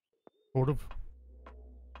 sort of.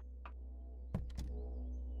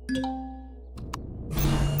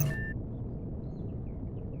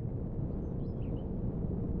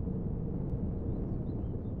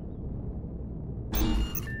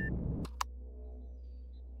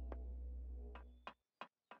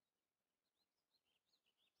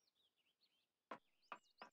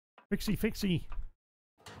 Fixie, fixie.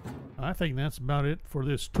 I think that's about it for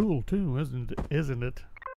this tool too, isn't it?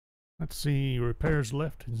 Let's see, repairs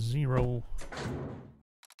left 0.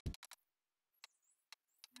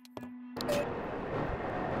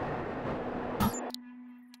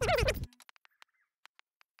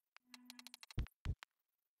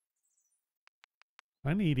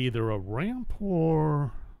 I need either a ramp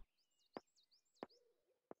or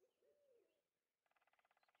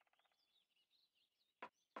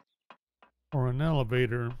an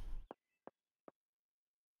elevator.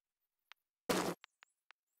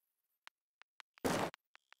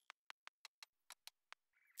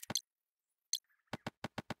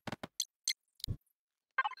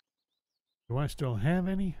 Do I still have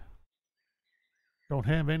any? Don't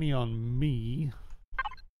have any on me.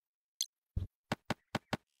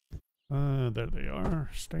 There they are.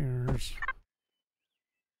 Stairs.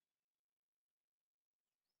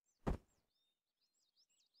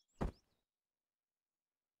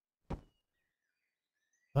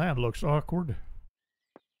 That looks awkward.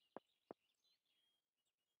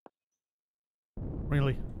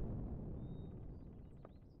 Really?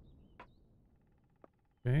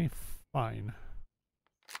 Okay, fine.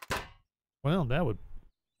 Well,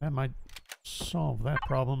 that might solve that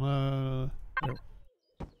problem. There.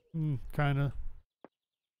 Kinda.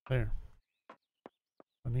 There.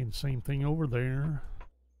 I need the same thing over there.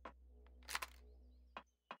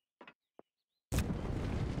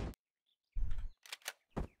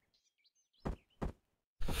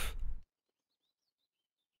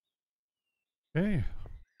 Okay.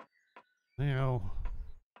 Now,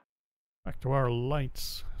 back to our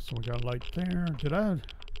lights. So we got a light there. Did I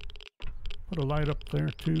put a light up there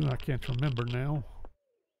too? I can't remember now.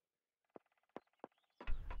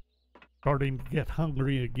 Starting to get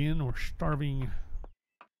hungry again, or starving.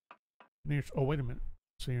 Oh, wait a minute.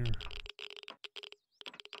 Let's see here.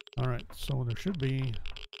 Alright, so there should be...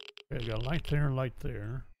 Okay, got light there, light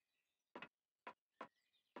there.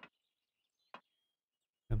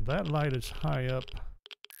 And that light is high up.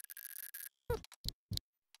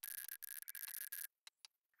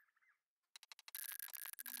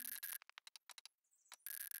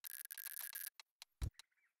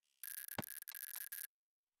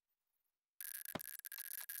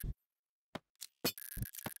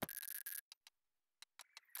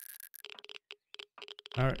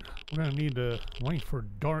 Alright, we're going to need to wait for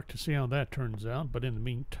dark to see how that turns out, but in the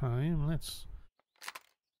meantime, let's...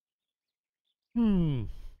 You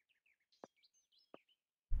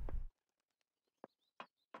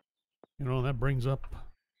know, that brings up...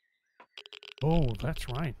 Oh, that's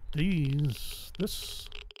right. This...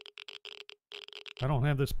 I don't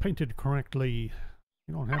have this painted correctly.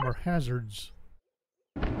 We don't have our hazards.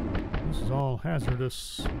 This is all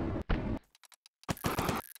hazardous.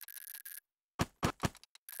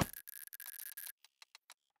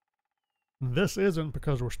 This isn't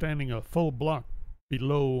because we're standing a full block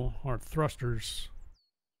below our thrusters,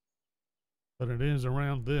 but it is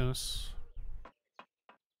around this.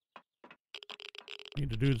 Need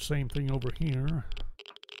to do the same thing over here.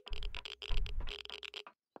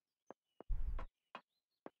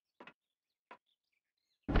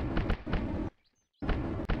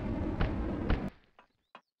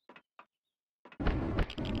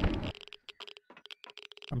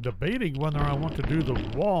 I'm debating whether I want to do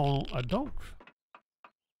the wall. I don't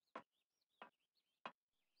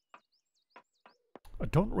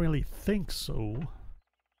really think so.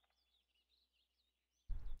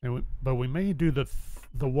 And but we may do the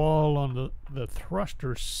wall on the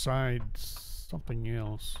thruster side something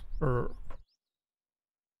else, or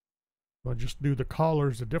I'll just do the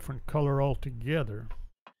collars a different color altogether.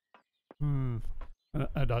 I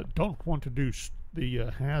don't want to do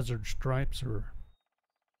the hazard stripes or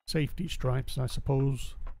safety stripes, I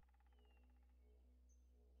suppose.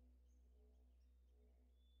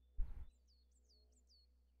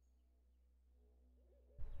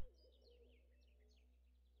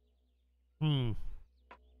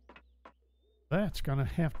 That's gonna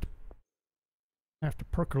have to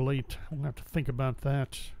percolate. I'm gonna have to think about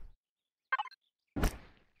that.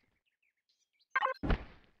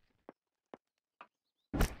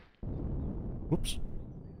 Whoops.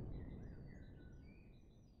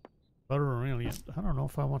 Butter really, I don't know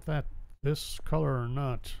if I want that this color or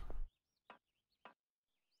not.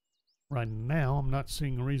 Right now, I'm not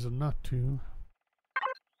seeing a reason not to.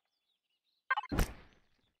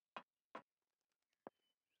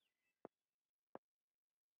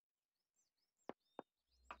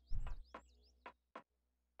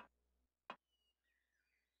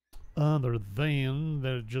 Other than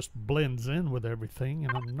that it just blends in with everything,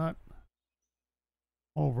 and I'm not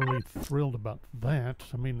overly thrilled about that.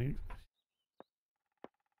 I mean, you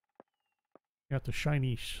got the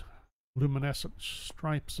shiny luminescent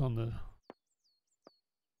stripes on the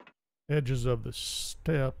edges of the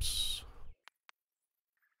steps.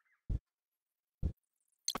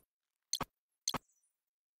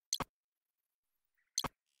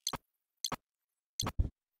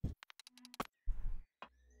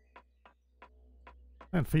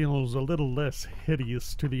 That feels a little less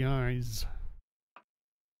hideous to the eyes.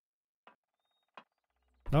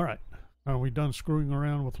 Alright, are we done screwing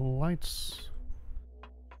around with lights?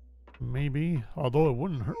 Maybe, although it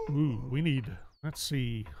wouldn't hurt. Ooh, we need, let's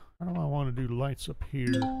see, how do I want to do lights up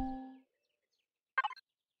here?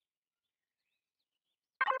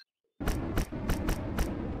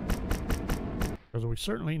 Because we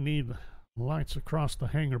certainly need lights across the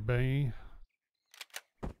hangar bay.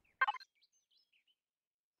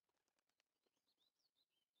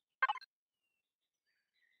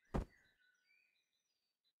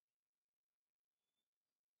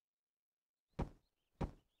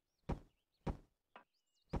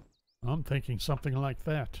 I'm thinking something like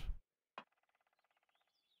that.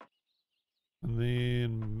 And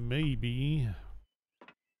then maybe,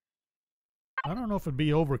 I don't know if it'd be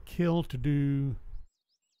overkill to do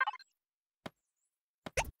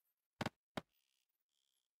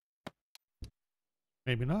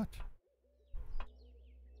maybe not.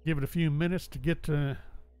 Give it a few minutes to get to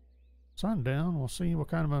sundown. We'll see what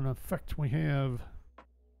kind of an effect we have.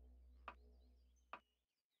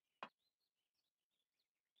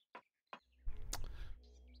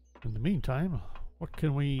 In the meantime, what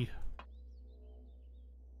can we...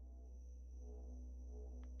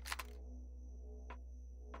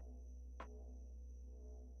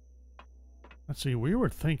 Let's see, we were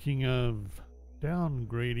thinking of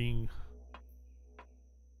downgrading...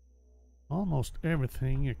 almost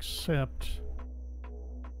everything except,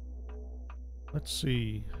 let's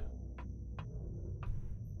see.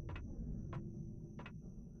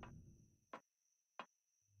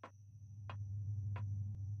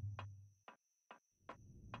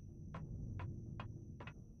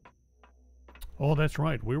 Oh, that's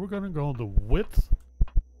right. We were going to go the width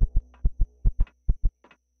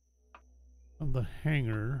of the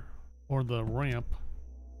hangar or the ramp.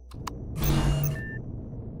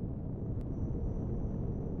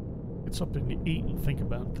 Get something to eat and think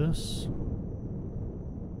about this.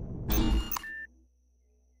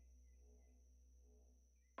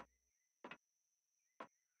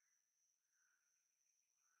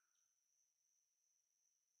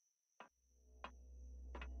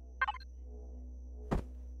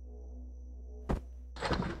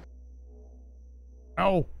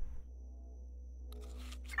 Ow!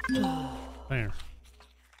 There.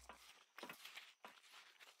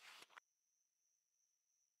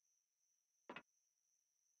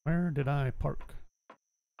 Where did I park?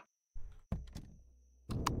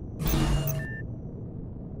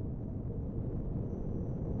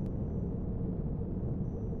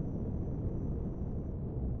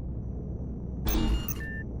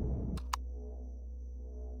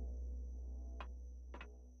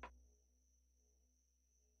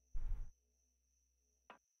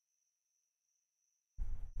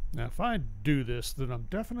 Now, if I do this, then I'm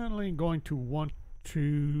definitely going to want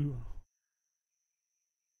to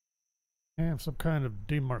have some kind of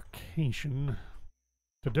demarcation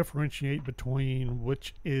to differentiate between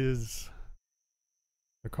which is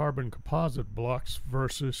the carbon composite blocks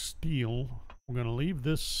versus steel. I'm going to leave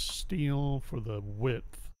this steel for the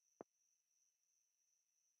width.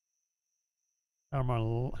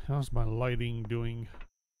 How's my lighting doing?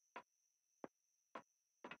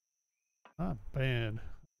 Not bad.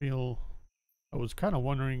 I was kind of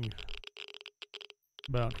wondering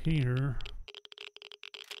about here.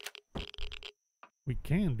 We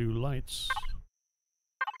can do lights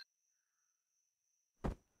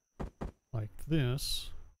like this.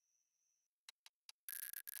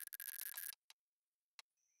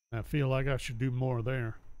 I feel like I should do more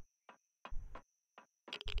there.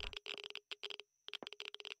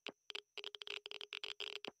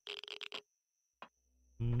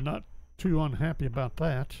 Not too unhappy about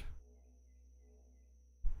that.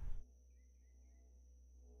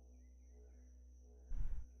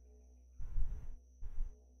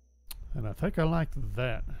 And I think I like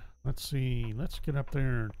that. Let's see. Let's get up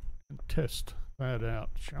there and test that out,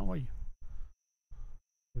 shall we?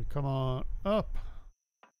 We come on up.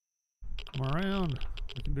 Come around.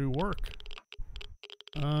 We can do work.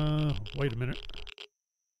 Wait a minute.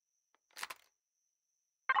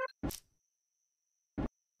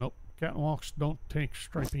 Nope. Catwalks don't take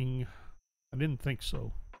striping. I didn't think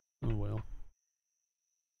so. Oh well.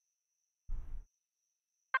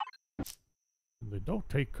 They don't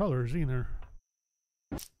take colors either.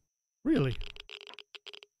 Really?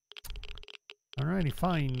 Alrighty,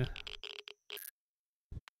 fine.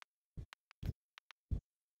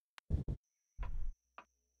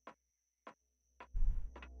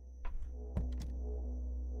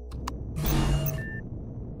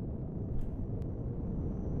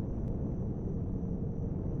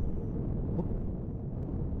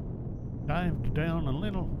 Dived down a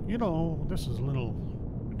little. You know, this is a little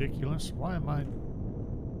ridiculous. Why am I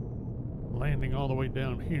landing all the way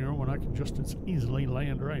down here when I can just as easily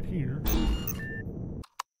land right here?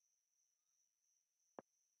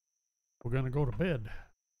 We're gonna go to bed.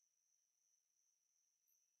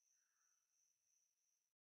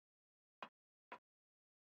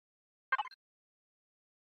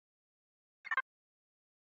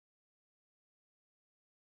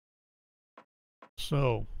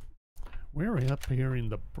 So, we're up here in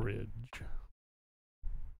the bridge.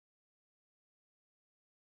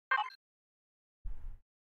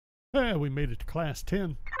 Hey, we made it to class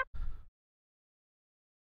 10.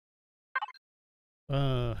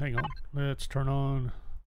 Hang on. Let's turn on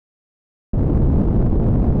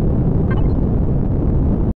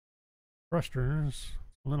thrusters.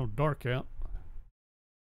 A little dark out.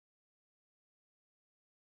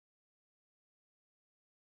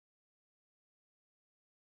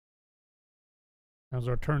 How's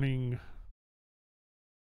our turning?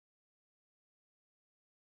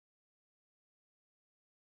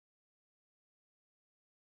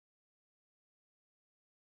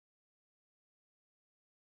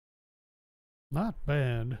 Not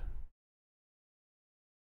bad.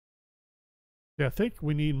 Yeah, I think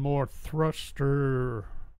we need more thruster,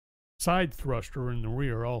 side thruster in the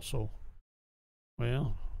rear also.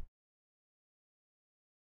 Well,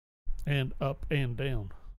 and up and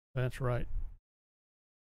down. That's right.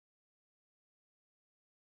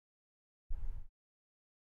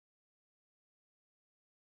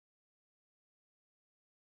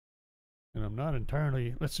 And I'm not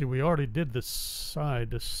entirely... Let's see, we already did this side,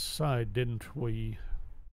 didn't we?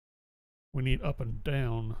 We need up and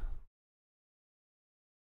down.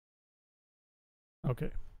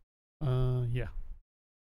 Okay. Yeah.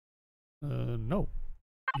 No.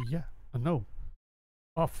 Yeah. No.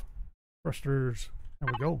 Off. Thrusters.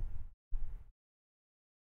 There we go.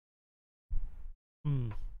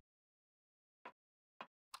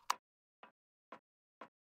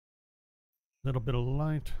 Little bit of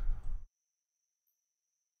light.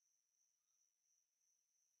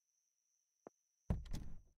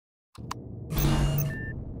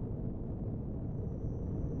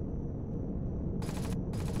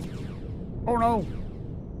 Oh no!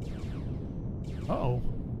 Uh-oh.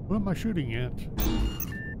 What am I shooting at?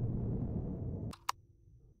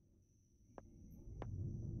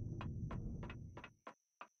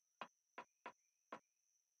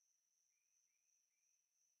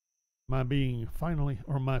 Am I being finally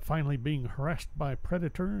being harassed by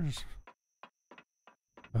predators?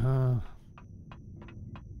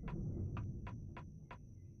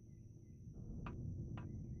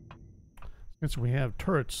 Since we have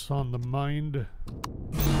turrets on the mind,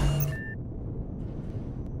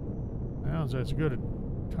 now's as good a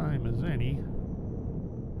time as any.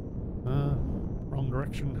 Wrong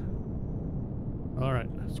direction. Alright,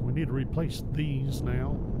 so we need to replace these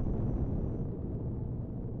now.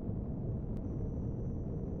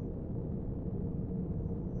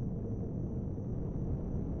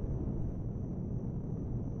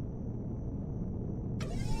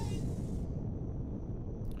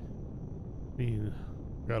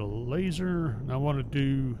 Got a laser, and I want to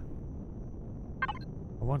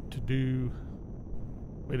do...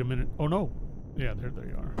 Wait a minute. Oh no! Yeah, there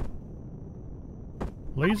they are.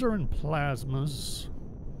 Laser and plasmas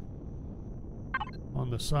on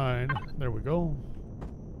the side. There we go.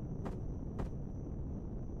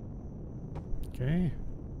 Okay.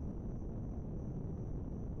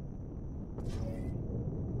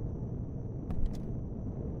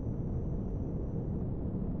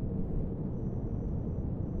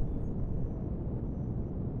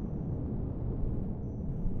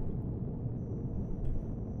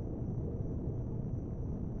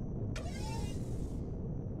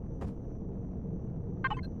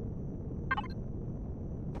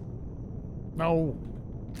 No.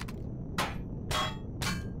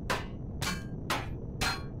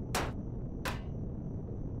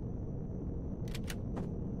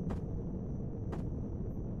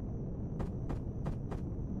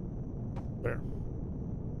 There.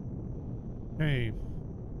 Hey.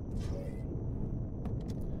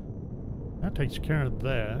 That takes care of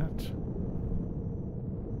that.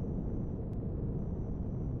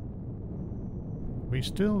 We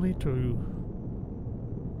still need to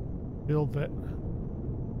build that.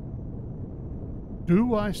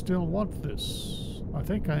 Do I still want this? I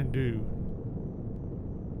think I do.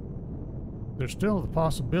 There's still the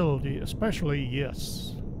possibility, especially,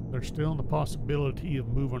 yes, there's still the possibility of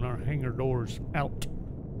moving our hangar doors out.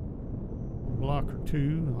 A block or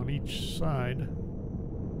two on each side.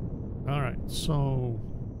 Alright, so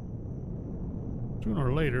sooner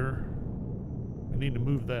or later I need to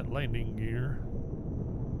move that landing gear,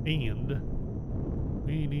 and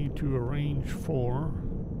we need to arrange for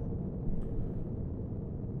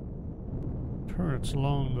turrets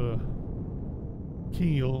along the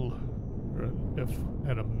keel, if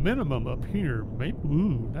at a minimum up here. Maybe,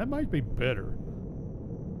 ooh, that might be better.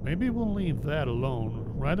 Maybe we'll leave that alone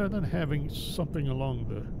rather than having something along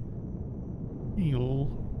the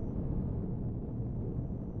keel.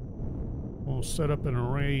 We'll set up an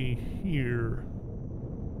array here.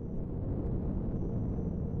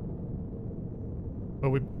 But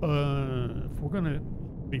we, if we're gonna,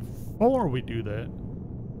 before we do that,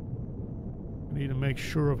 I need to make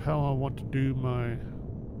sure of how I want to do my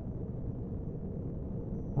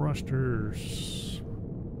thrusters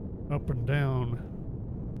up and down.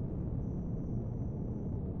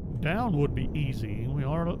 Down would be easy. We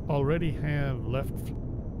already have left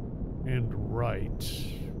and right.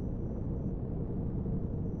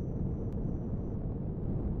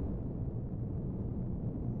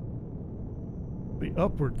 The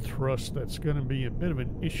upward thrust, that's going to be a bit of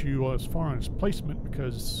an issue as far as placement,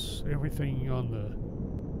 because everything on the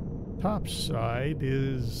top side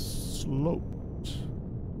is sloped.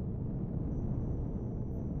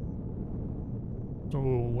 So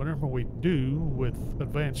whatever we do with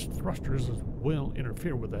advanced thrusters will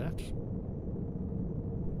interfere with that.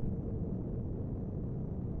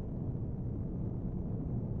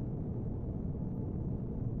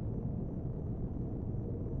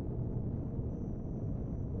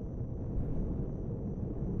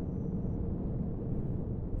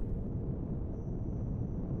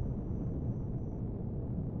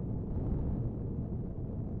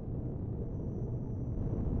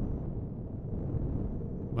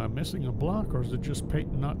 missing a block, or is it just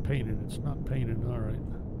not painted? It's not painted, alright.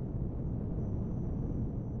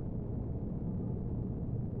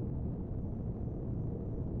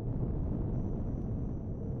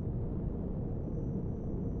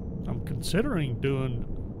 I'm considering doing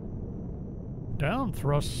down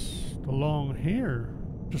thrusts along here,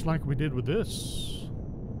 just like we did with this.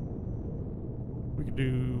 We could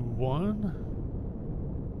do one.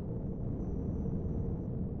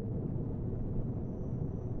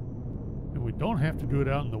 And we don't have to do it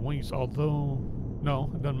out in the wings, although,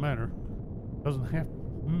 no, it doesn't matter. Doesn't have,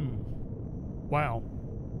 wow.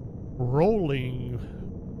 Rolling,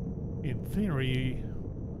 in theory,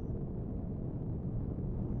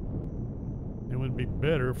 it would be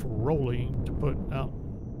better for rolling to put out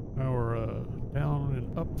our down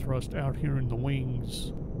and up thrust out here in the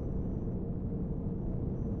wings.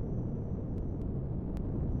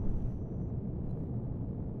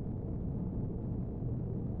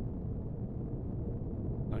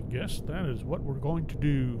 I guess that is what we're going to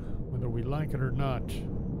do, whether we like it or not.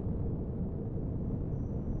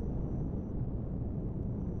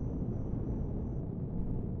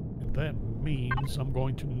 And that means I'm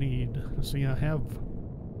going to need, see, I have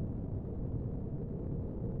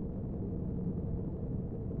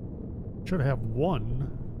should have one,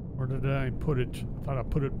 or did I put it, I thought I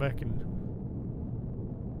put it back in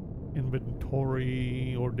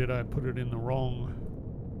inventory, or did I put it in the wrong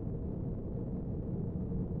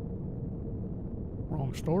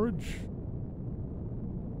storage?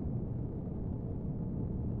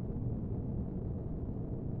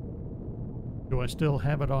 Do I still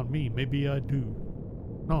have it on me? Maybe I do.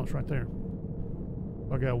 No, it's right there.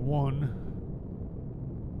 I got one.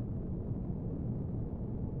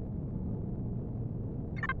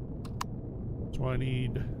 So I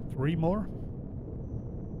need 3 more.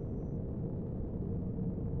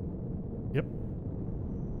 Yep.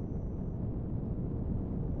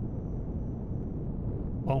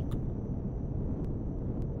 Bonk.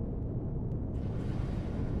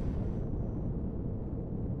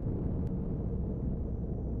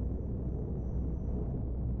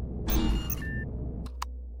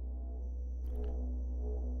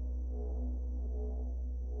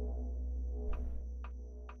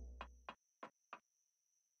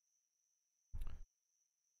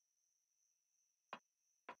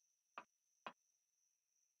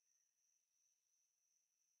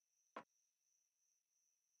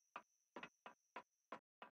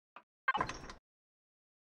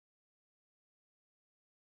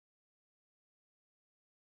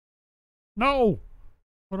 No!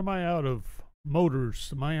 What am I out of? Motors.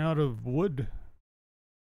 Am I out of wood?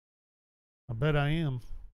 I bet I am.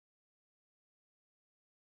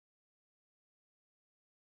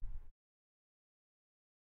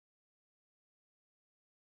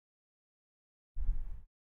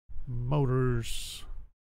 Motors.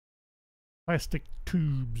 Plastic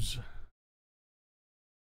tubes.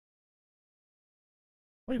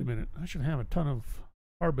 Wait a minute. I should have a ton of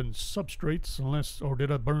carbon substrates, unless, or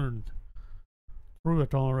did I burn through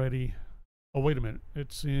it already? Oh, wait a minute.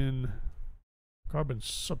 It's in carbon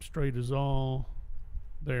substrate is all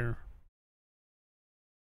there.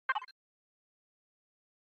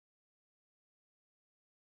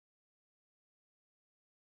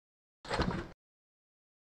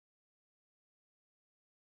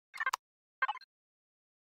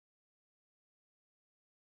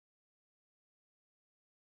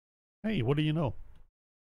 Hey, what do you know?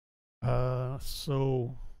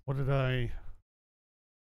 So what did I...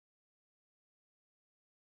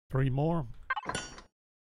 3 more?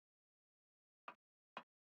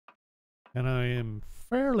 And I am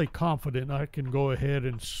fairly confident I can go ahead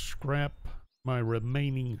and scrap my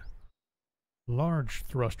remaining large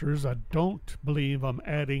thrusters. I don't believe I'm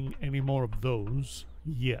adding any more of those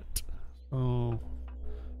yet. So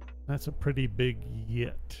that's a pretty big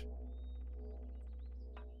yet.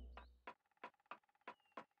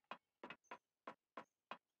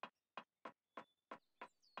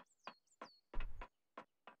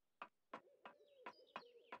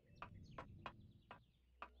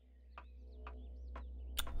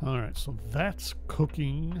 Alright, so that's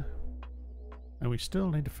cooking. And we still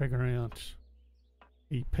need to figure out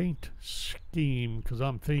a paint scheme, because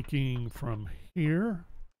I'm thinking from here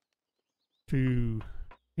to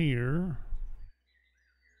here.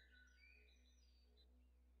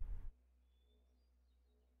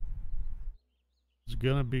 It's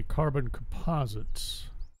gonna be carbon composites.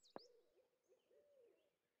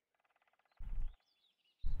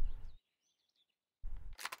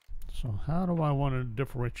 So how do I want to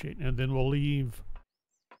differentiate? And then we'll leave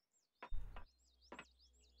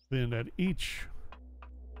then at each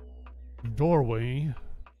doorway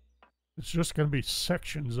It's just going to be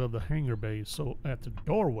sections of the hangar bays. So at the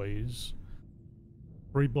doorways,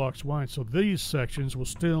 3 blocks wide. So these sections will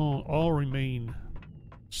still all remain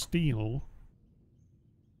steel.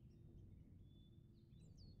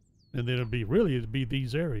 And then it'd be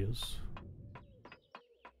these areas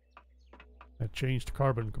that changed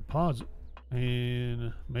carbon composite.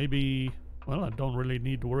 And maybe, well, I don't really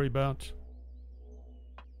need to worry about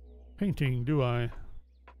painting, do I?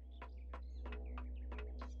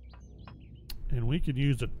 And we could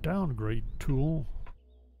use a downgrade tool.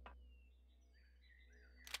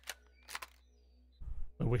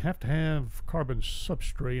 But we have to have carbon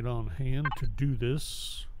substrate on hand to do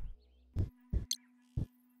this.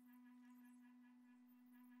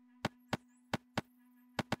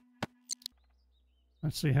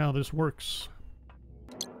 Let's see how this works.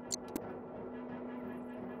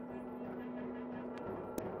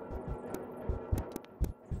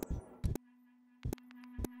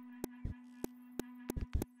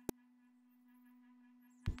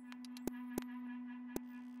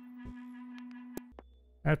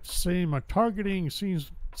 Have to say, my targeting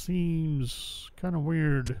seems kind of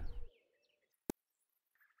weird.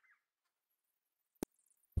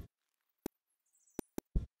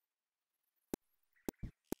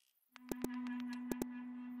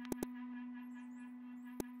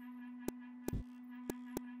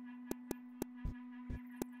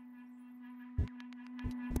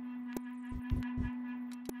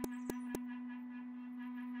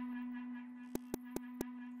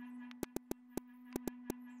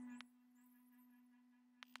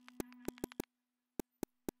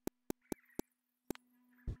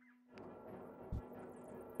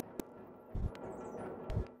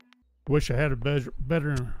 Wish I had a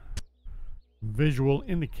better visual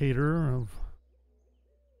indicator of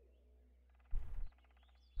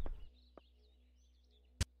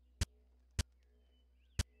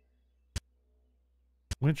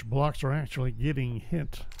which blocks are actually getting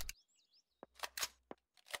hit.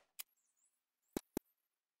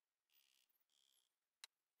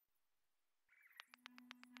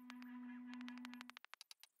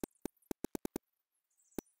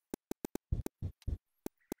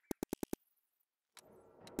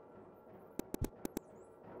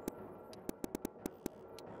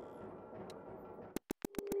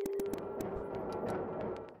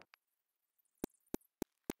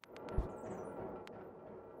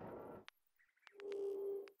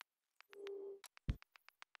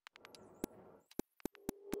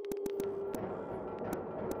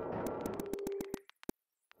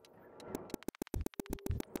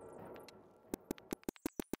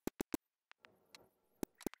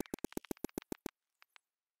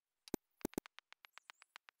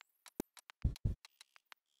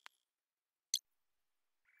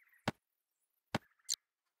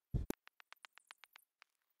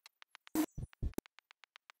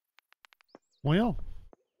 Well,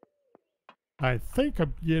 I think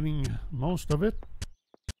I'm getting most of it,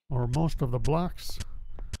 or most of the blocks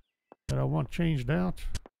that I want changed out.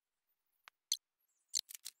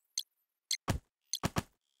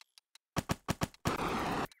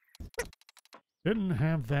 Didn't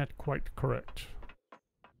have that quite correct.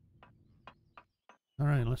 All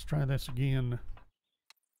right, let's try this again.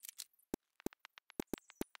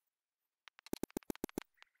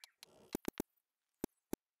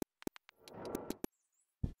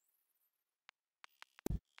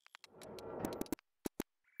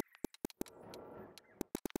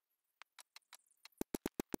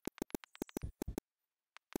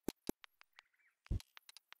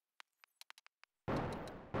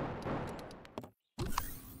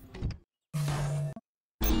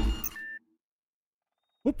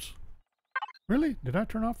 Oops. Really? Did I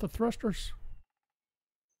turn off the thrusters?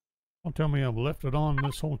 Don't tell me I've left it on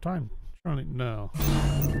this whole time. Surely, no.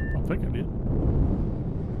 I don't think I did.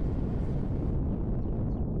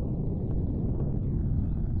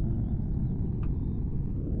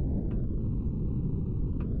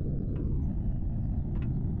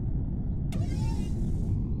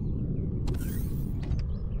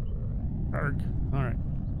 Arg. All right.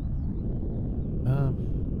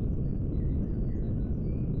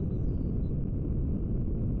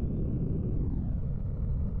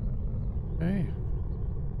 Okay.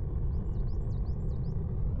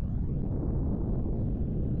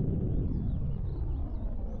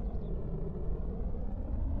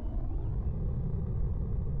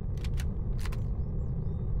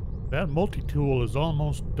 That multi-tool is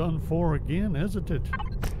almost done for again, isn't it?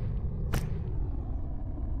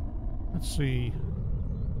 Let's see.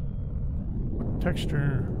 What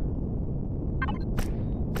texture?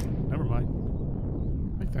 Never mind.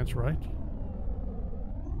 I think that's right.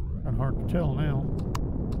 Kind of hard to tell now.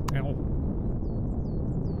 Ow.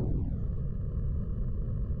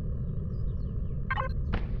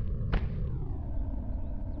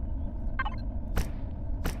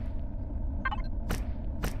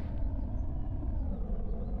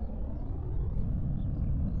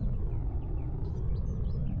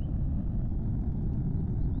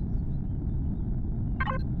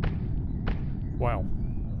 Wow.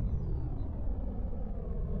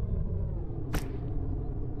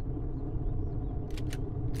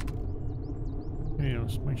 Okay,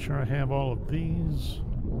 let's make sure I have all of these.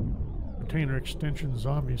 Container extensions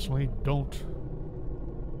obviously don't.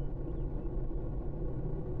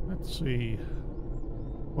 Let's see.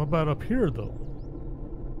 What about up here though?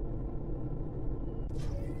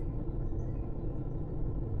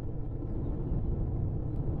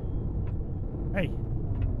 Hey.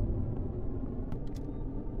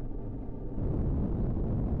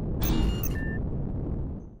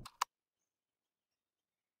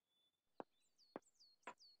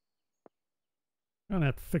 Gonna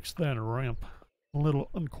have to fix that ramp. A little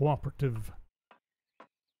uncooperative.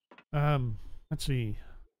 Let's see.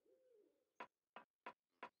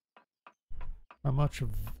 How much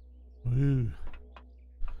of ooh,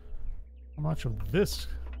 how much of this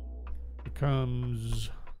becomes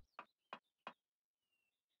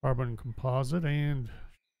carbon composite, and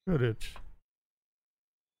should it?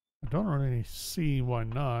 I don't really see why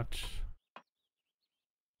not.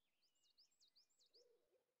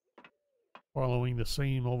 Following the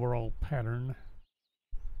same overall pattern.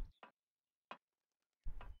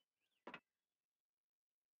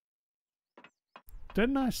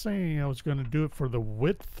 Didn't I say I was going to do it for the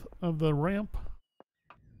width of the ramp?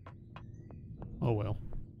 Oh well.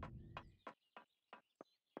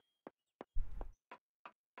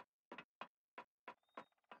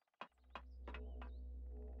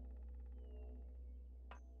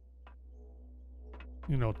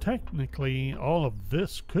 You know, technically, all of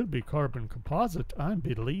this could be carbon composite, I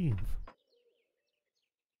believe.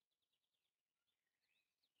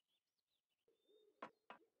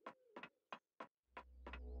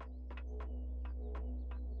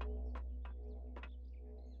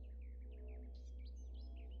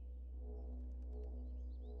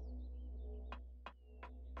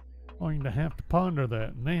 Going to have to ponder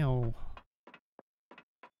that. Now,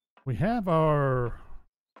 we have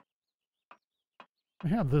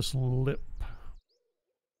this lip.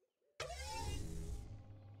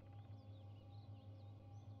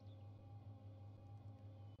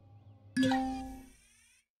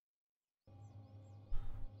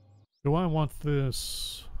 Do I want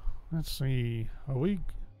this? Let's see. Are we?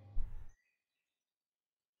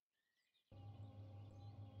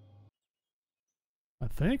 I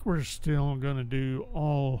think we're still going to do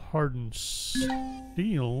all hardened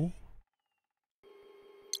steel.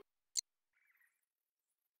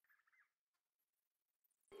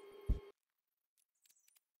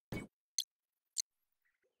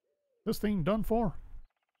 This thing done for?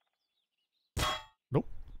 Nope.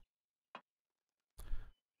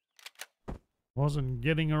 Wasn't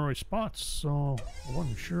getting a response, so I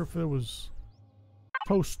wasn't sure if it was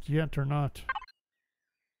toast yet or not.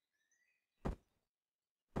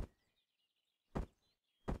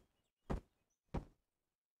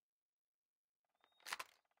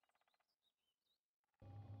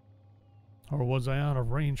 Or was I out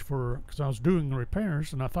of range for, because I was doing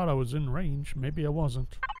repairs and I thought I was in range. Maybe I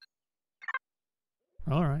wasn't.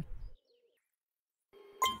 All right.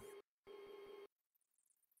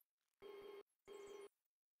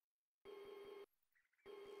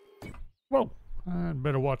 Whoa, I'd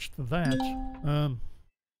better watch that.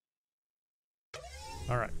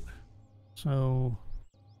 All right. So,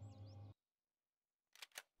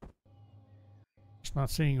 just not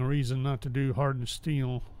seeing a reason not to do hardened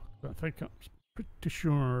steel. I think I'm pretty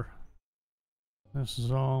sure this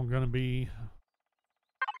is all going to be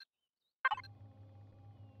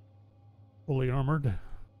fully armored.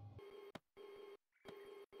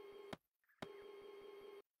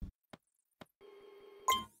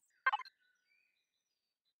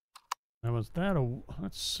 Now was that a,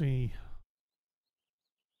 let's see.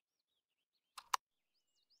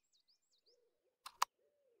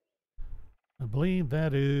 I believe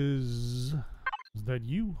that is that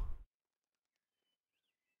you?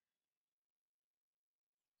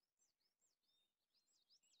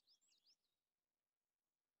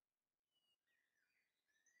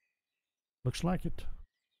 Looks like it.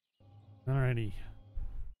 Alrighty.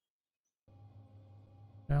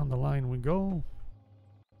 Down the line we go.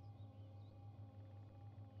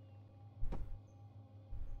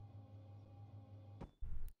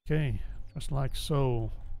 Okay, just like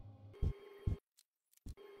so.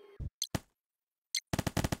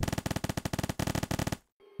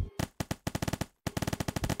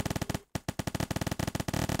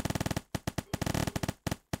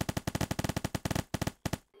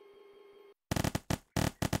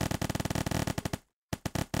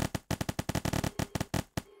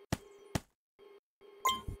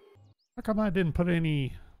 How come I didn't put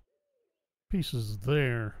any pieces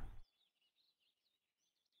there?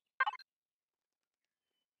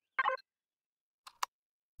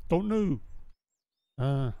 Don't know.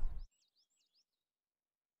 There.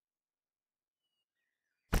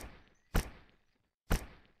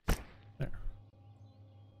 There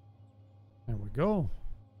we go.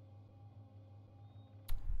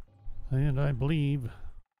 And I believe...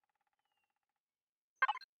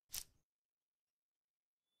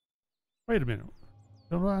 Wait a minute.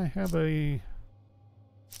 Don't I have a...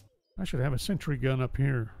 I should have a sentry gun up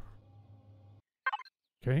here.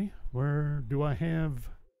 Okay, where do I have...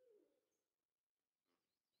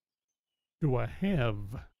 Do I have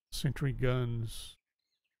sentry guns?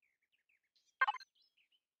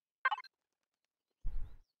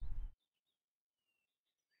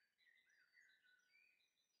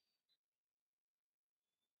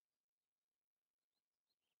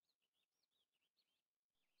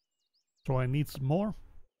 So I need some more.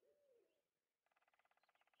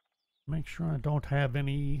 Make sure I don't have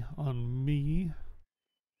any on me.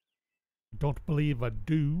 Don't believe I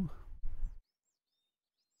do.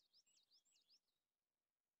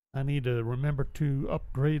 I need to remember to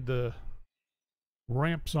upgrade the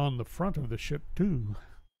ramps on the front of the ship too.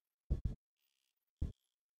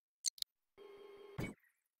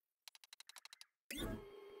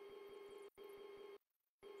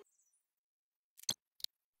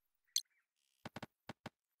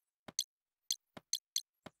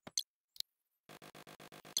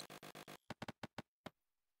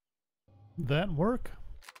 That work?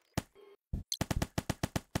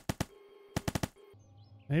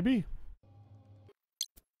 Maybe?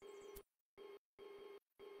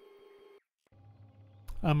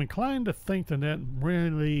 I'm inclined to think that that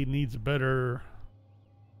really needs better...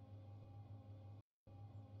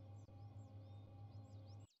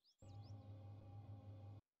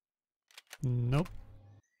 Nope.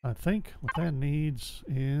 I think what that needs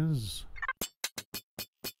is...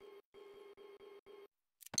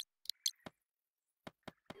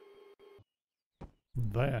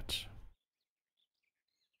 that.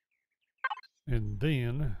 And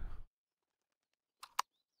then...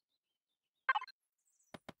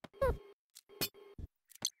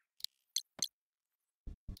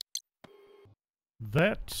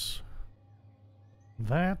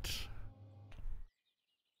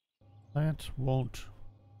 That won't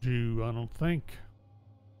do, I don't think.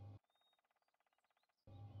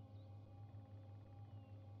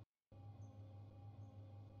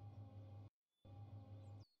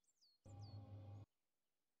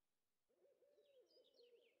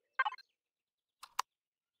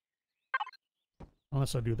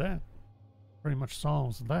 Unless I do that. Pretty much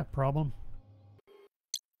solves that problem.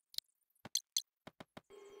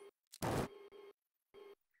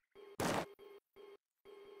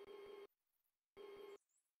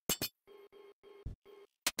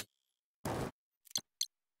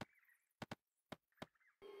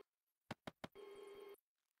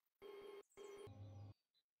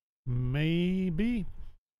 Maybe.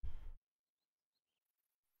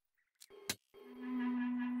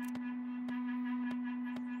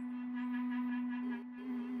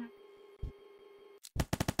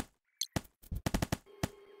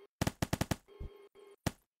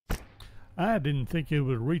 I didn't think it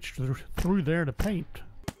would reach through there to paint.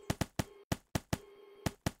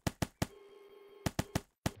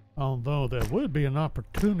 Although there would be an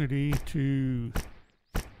opportunity to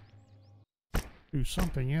do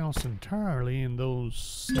something else entirely in those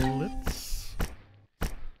slits.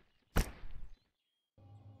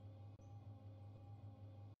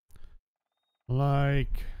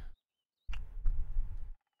 Like...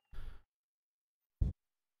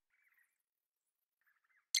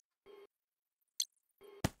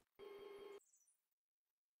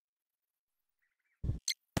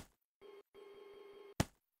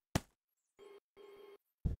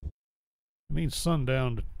 I need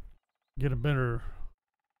sundown to get a better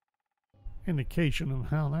indication of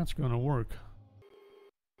how that's going to work.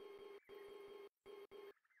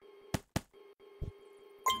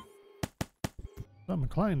 I'm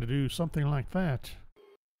inclined to do something like that.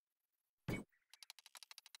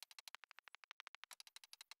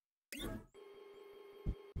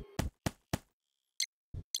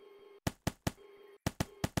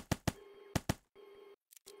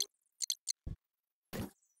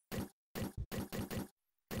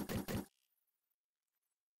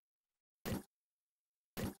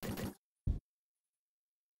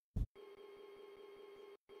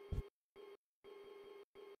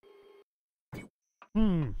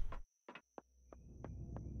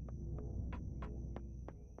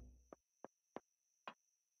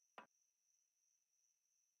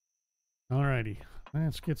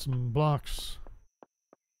 Let's get some blocks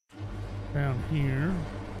down here.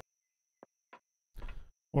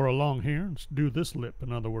 Or along here. Let's do this lip,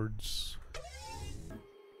 in other words.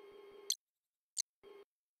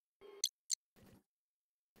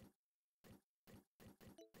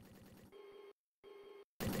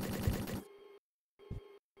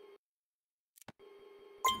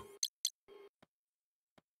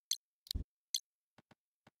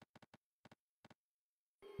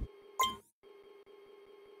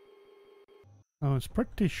 I was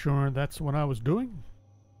pretty sure that's what I was doing.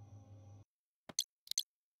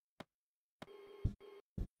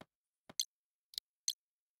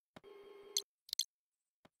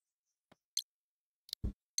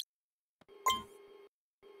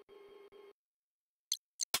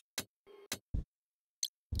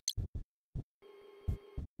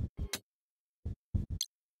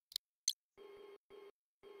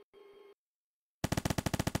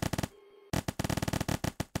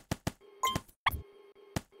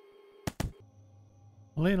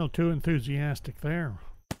 A little too enthusiastic there.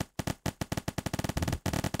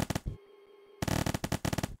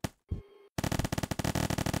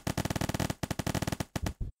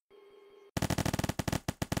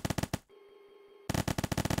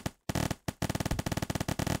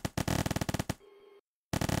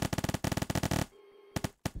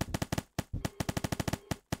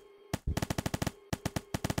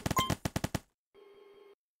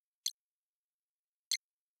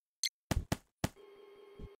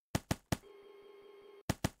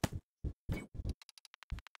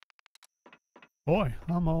 Boy,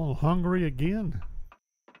 I'm all hungry again.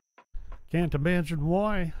 Can't imagine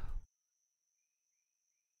why.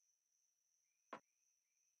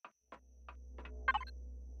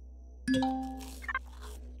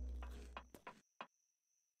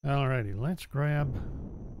 Alrighty, let's grab,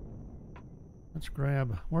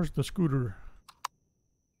 where's the scooter?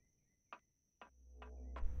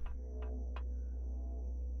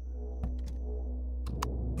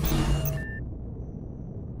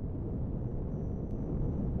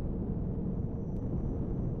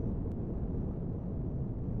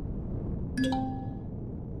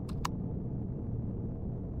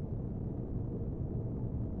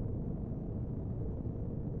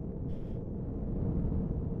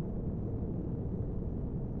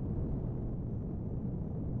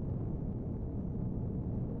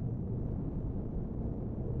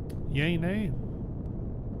 Yay, nay?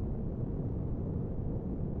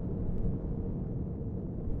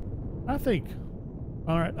 I think,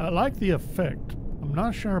 alright, I like the effect. I'm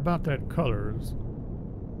not sure about that colors.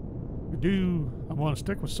 I want to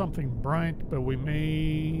stick with something bright, but we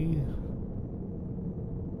may...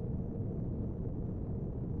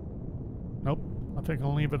 Nope, I think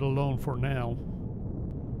I'll leave it alone for now.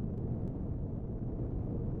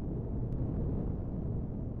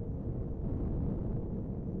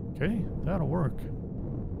 Okay, that'll work.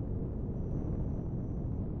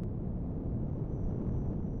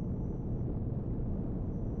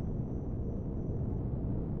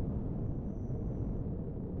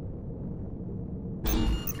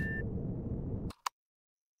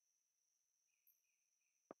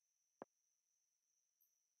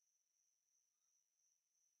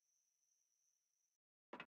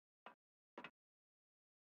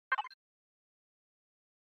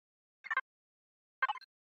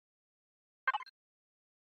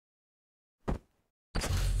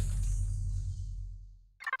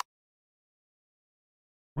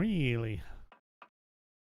 Really?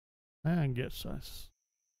 I guess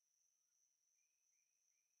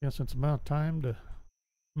it's about time to...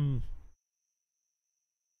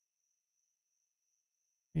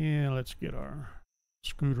 Yeah, let's get our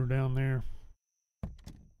scooter down there.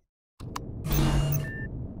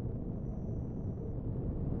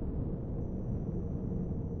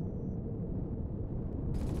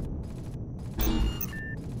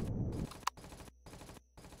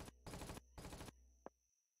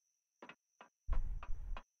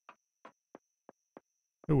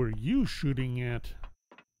 Who are you shooting at?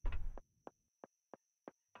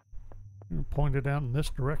 You're pointed out in this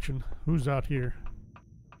direction. Who's out here?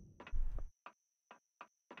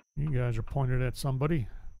 You guys are pointed at somebody.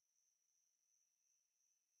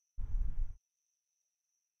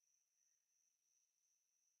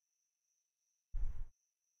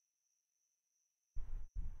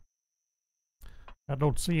 I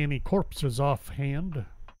don't see any corpses offhand.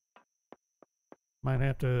 Might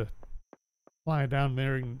have to fly down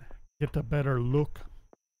there and get a better look.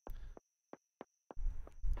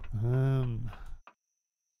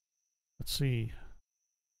 Let's see.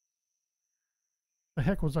 The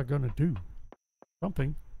heck was I gonna do?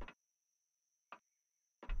 Something.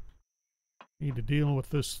 Need to deal with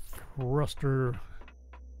this thruster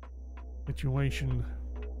situation.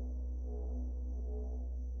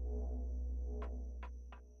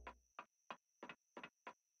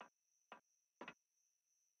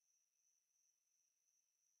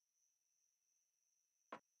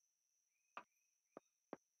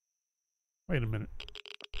 Wait a minute.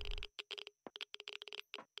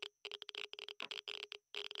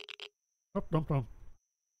 Oh,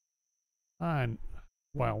 no.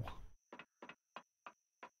 Wow.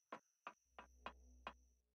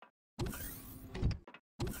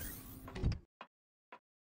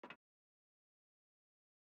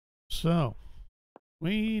 So,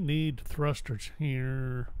 we need thrusters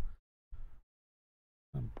here.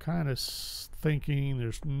 I'm kind of thinking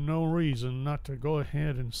there's no reason not to go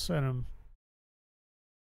ahead and set them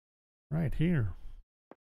right here.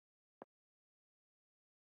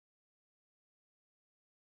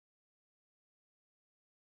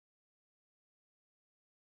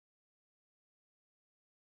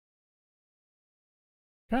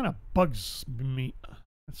 Kind of bugs me.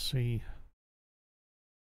 Let's see.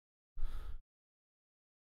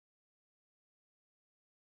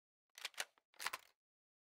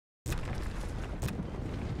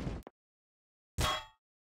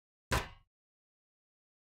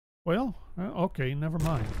 Well, okay, never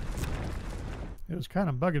mind. It was kind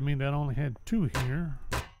of bugging me that I only had two here.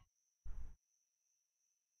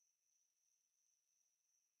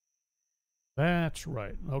 That's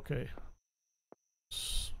right, okay.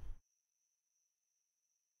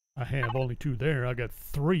 I have only two there. I got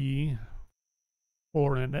three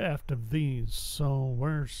fore and aft of these. So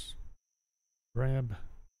where's grab?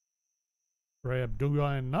 Do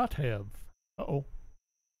I not have? Uh-oh.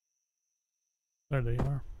 There they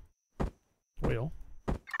are. Well,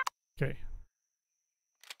 okay.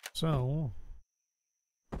 So,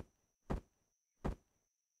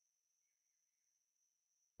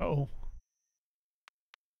 uh-oh.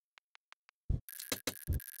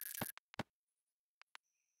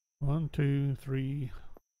 One, two, three.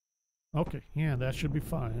 Okay, yeah, that should be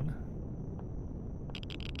fine.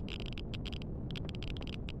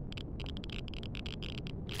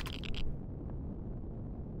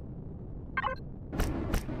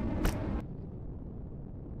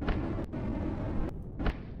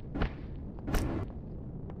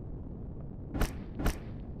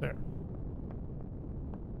 There.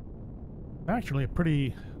 Actually, a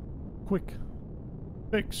pretty quick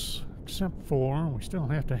fix, except for we still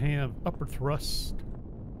have to have upper thrust,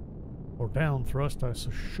 or down thrust, I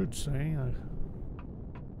should say.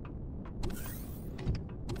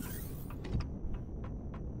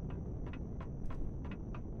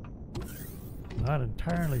 Not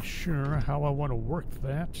entirely sure how I want to work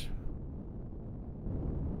that.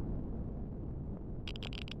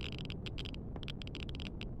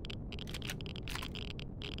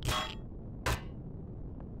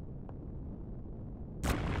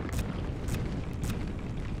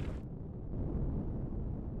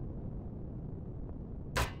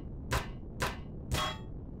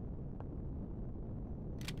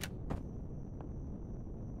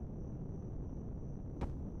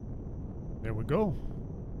 There we go.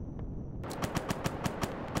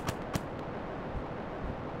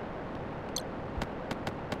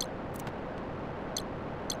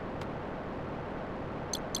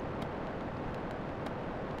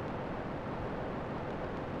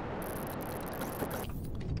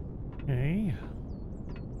 Okay.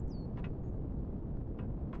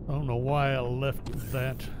 I don't know why I left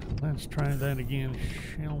that. Let's try that again,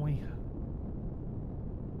 shall we?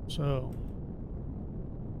 So,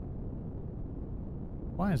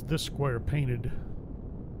 why is this square painted?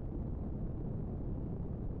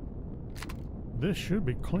 This should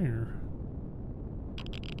be clear.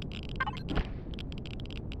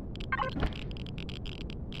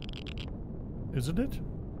 Isn't it?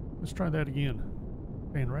 Let's try that again.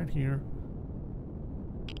 Paint right here.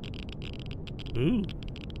 Ooh.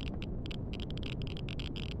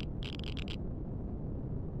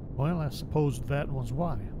 Well, I suppose that was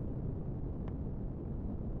why.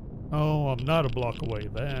 Oh, I'm not a block away.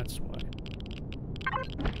 That's why.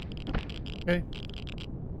 Okay.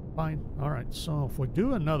 Fine. Alright, so if we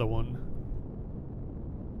do another one,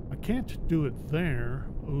 I can't do it there.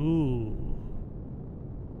 Ooh.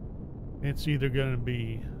 It's either going to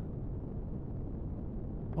be...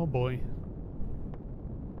 Oh boy.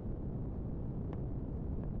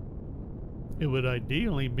 It would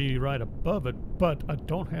ideally be right above it, but I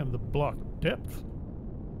don't have the block depth.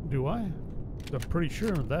 Do I? I'm pretty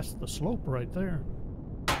sure that's the slope right there.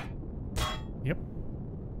 Yep.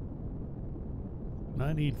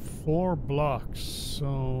 I need 4 blocks,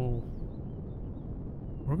 so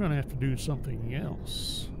we're going to have to do something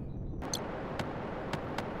else.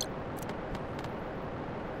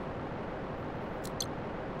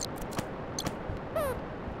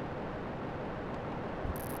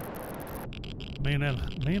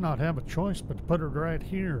 May not have a choice but to put it right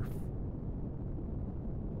here.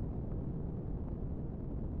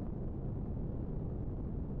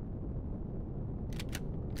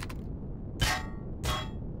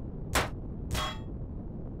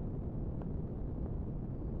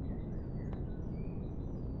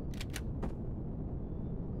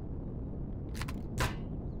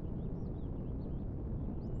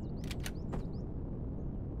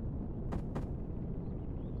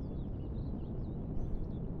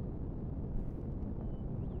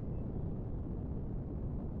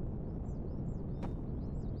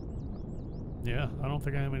 Yeah, I don't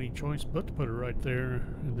think I have any choice but to put it right there.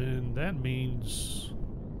 And then that means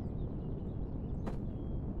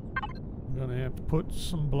I'm gonna have to put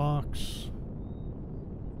some blocks.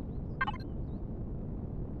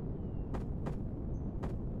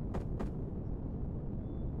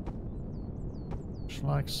 Just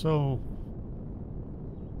like so.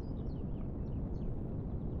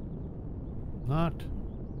 Not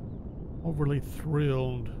overly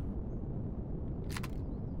thrilled.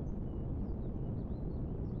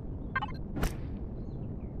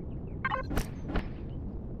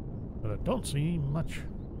 Don't see much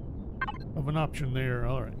of an option there.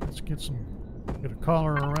 All right, let's get a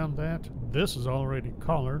collar around that. This is already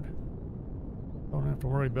collared. Don't have to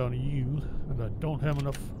worry about you, and I don't have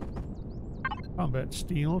enough combat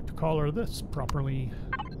steel to collar this properly.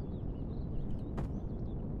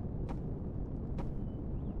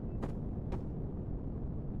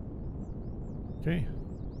 Okay.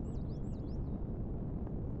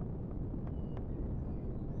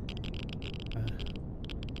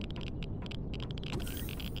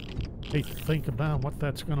 Hate to think about what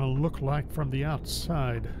that's going to look like from the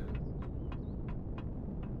outside.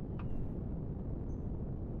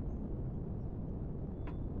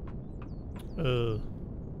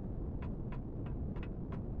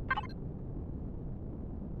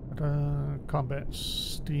 Combat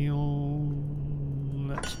steel.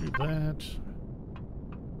 Let's do that.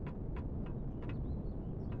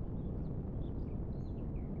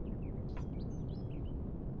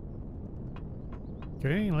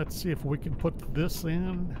 Okay, let's see if we can put this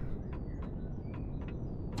in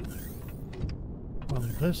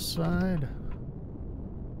on this side.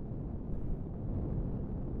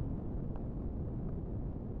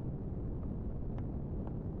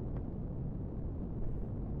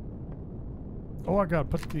 Oh, I gotta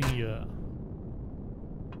put the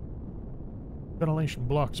ventilation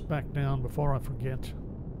blocks back down before I forget.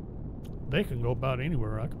 They can go about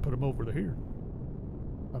anywhere. I can put them over to here.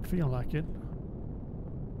 I feel like it.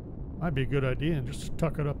 Might be a good idea and just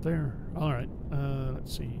tuck it up there. All right,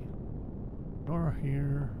 let's see. Door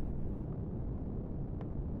here.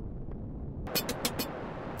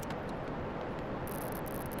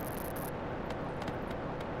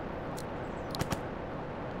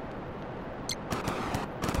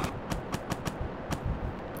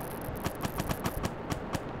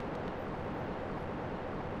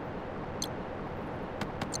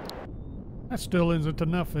 That still isn't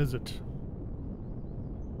enough, is it?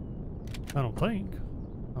 I don't think.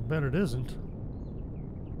 I bet it isn't.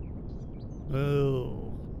 Oh.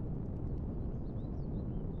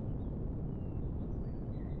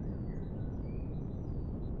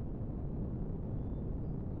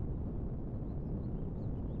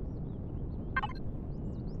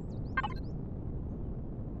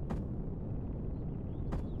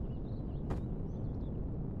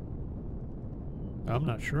 I'm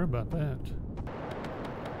not sure about that.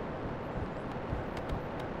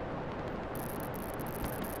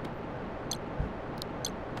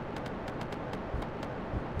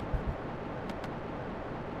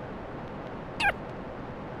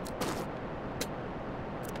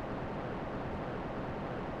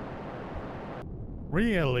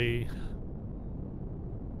 Really?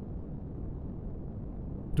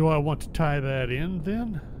 Do I want to tie that in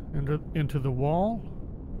then? Into the wall?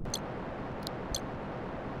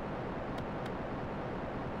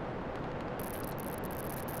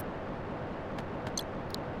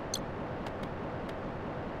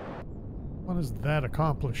 What does that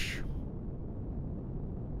accomplish?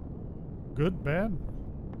 Good, bad?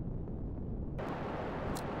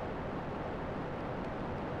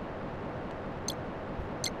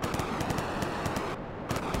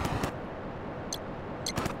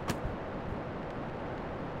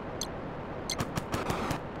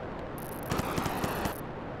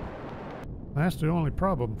 That's the only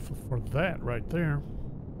problem for that right there.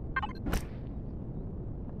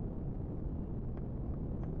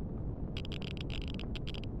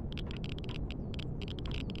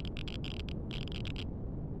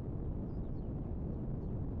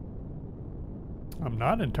 I'm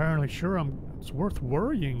not entirely sure it's worth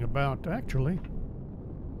worrying about, actually.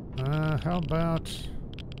 How about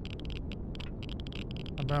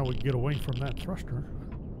we get away from that thruster?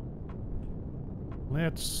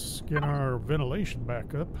 Let's get our ventilation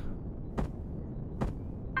back up.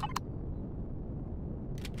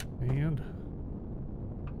 And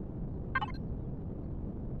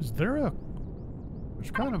is there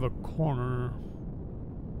there's kind of a corner.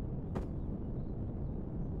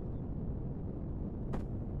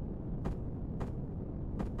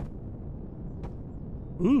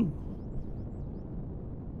 Ooh.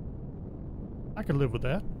 I could live with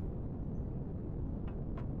that.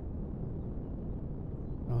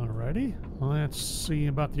 Alrighty. Let's see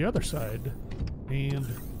about the other side. And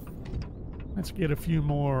let's get a few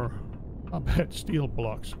more combat steel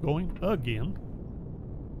blocks going again.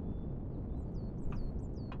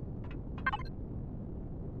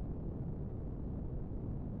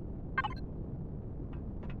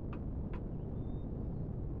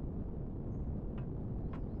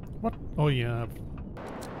 What? Oh yeah.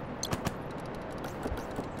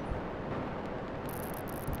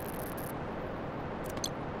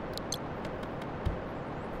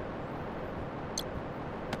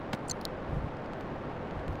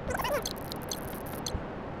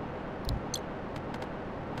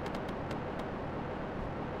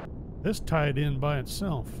 This tied in by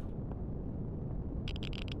itself.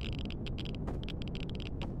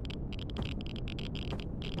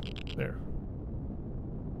 There.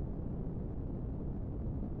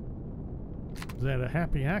 Is that a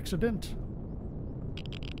happy accident?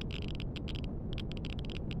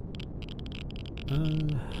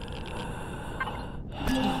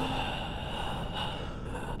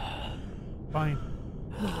 Fine.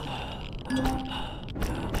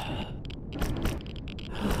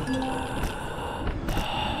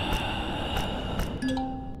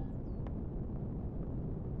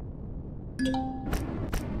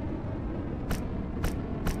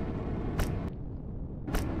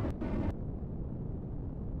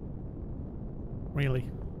 Really?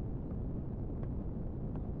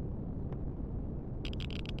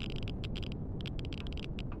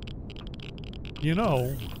 You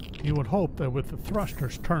know, you would hope that with the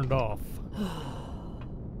thrusters turned off,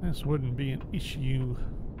 this wouldn't be an issue.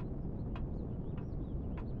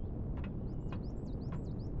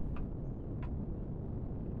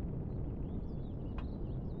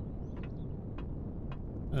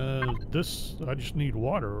 I just need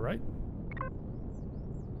water, right?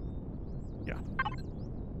 Yeah.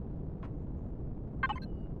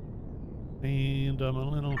 And I'm a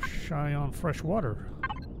little shy on fresh water.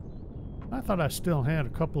 I thought I still had a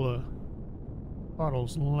couple of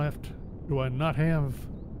bottles left. Do I not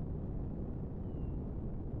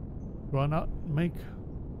make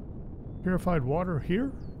purified water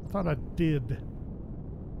here? I thought I did.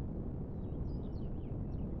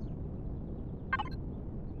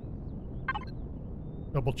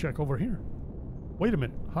 Double check over here. Wait a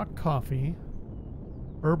minute. Hot coffee,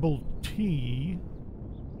 herbal tea.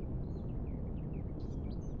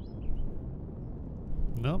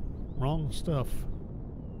 Nope, wrong stuff.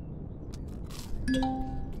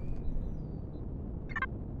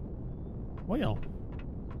 Well.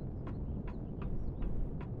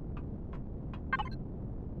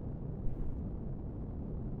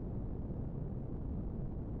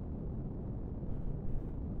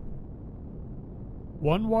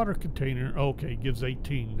 One water container, okay, gives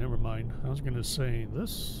 18, never mind. I was gonna say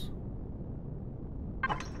this.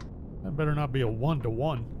 That better not be a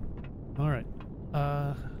 1-to-1. Alright,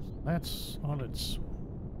 that's on its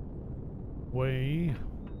way.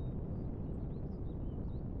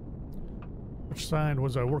 Which side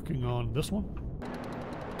was I working on? This one?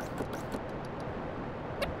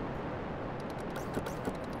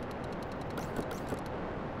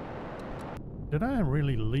 Did I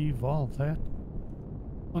really leave all that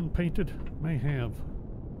unpainted? May have.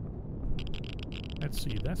 Let's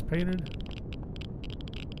see, that's painted.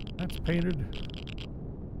 That's painted.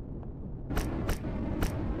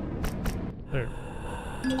 There.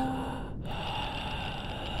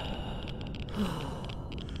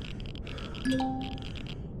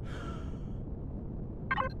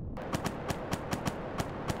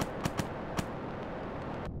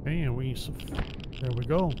 And there we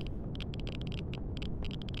go.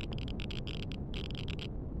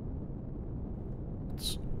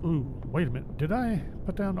 Ooh, wait a minute. Did I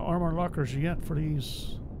put down the armor lockers yet for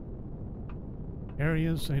these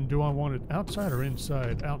areas? And do I want it outside or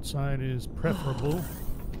inside? Outside is preferable.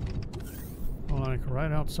 Like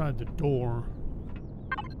right outside the door.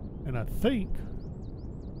 And I think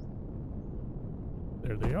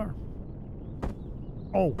there they are.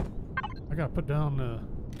 Oh, I gotta put down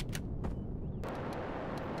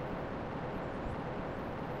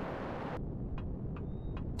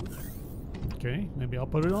okay, maybe I'll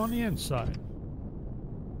put it on the inside.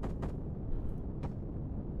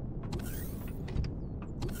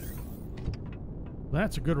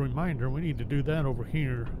 That's a good reminder. We need to do that over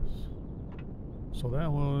here. So that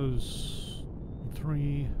was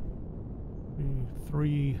three,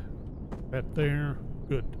 that there.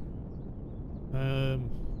 Good. Can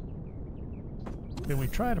we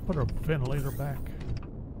try to put our ventilator back?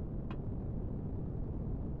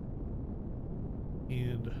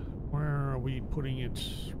 And where are we putting it?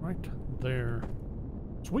 Right there.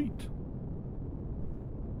 Sweet.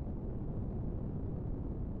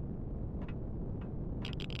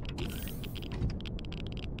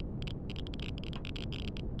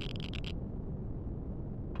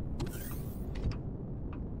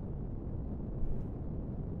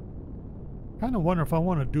 Kind of wonder if I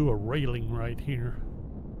want to do a railing right here.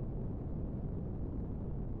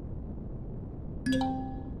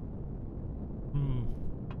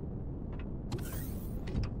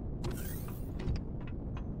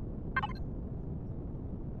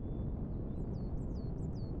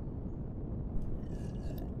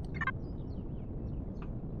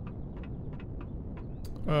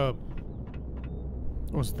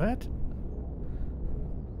 Was that?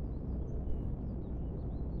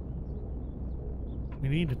 We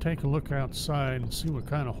need to take a look outside and see what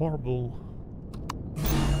kind of horrible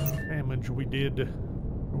damage we did to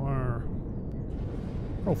our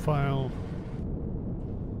profile.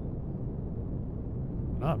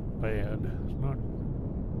 Not bad. It's not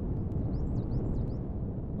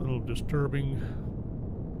a little disturbing.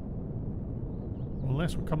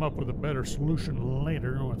 Unless we come up with a better solution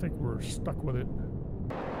later, I think we're stuck with it.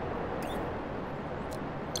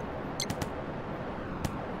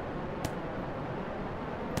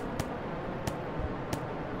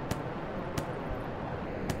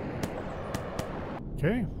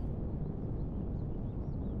 Okay.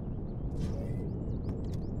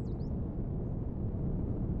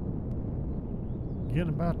 Getting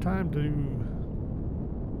about time to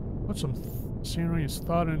put some serious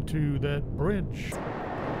thought into that bridge. I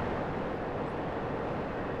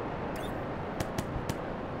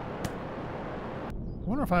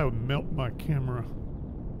wonder if I would melt my camera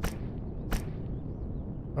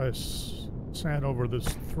if I sat over this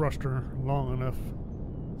thruster long enough.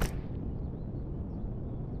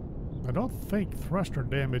 I don't think thruster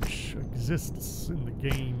damage exists in the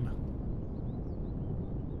game.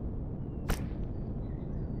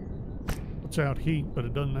 Puts out heat, but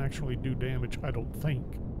it doesn't actually do damage, I don't think.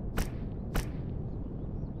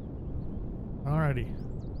 Alrighty.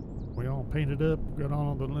 We all painted up, got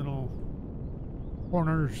all the little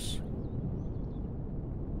corners.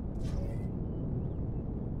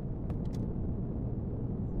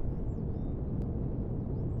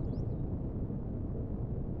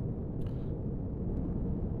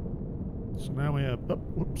 So now we have, oh,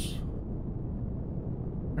 whoops.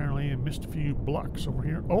 Apparently I missed a few blocks over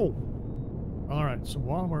here. Oh! Alright, so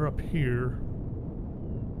while we're up here,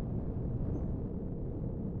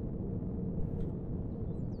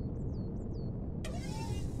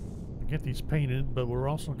 get these painted, but we're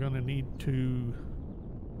also going to need to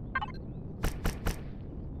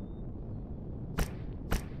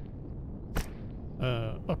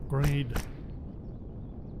upgrade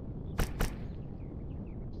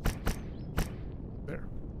there.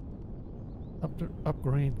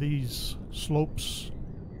 Upgrade these slopes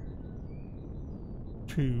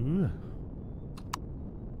to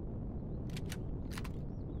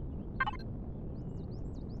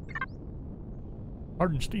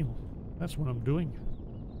hardened steel. That's what I'm doing.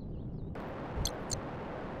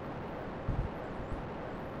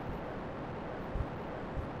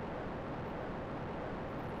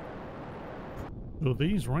 So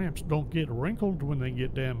these ramps don't get wrinkled when they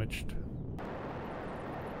get damaged.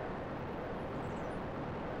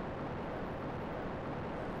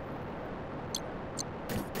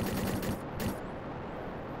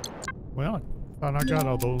 Well, I thought I got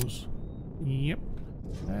all those. Yep.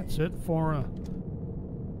 That's it for a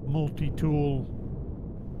multi-tool.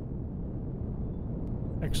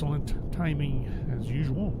 Excellent timing as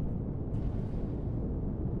usual.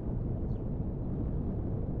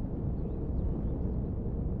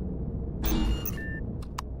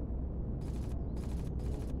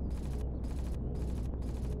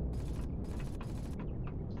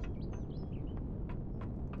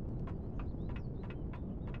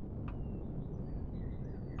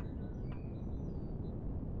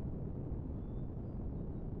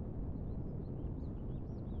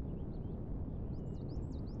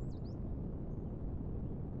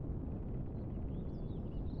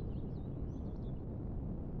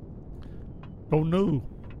 Don't know.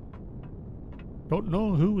 Don't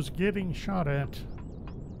know who was getting shot at.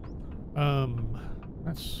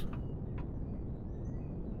 Let's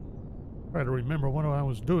try to remember what I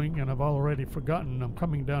was doing, and I've already forgotten. I'm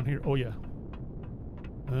coming down here. Oh yeah.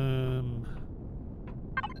 I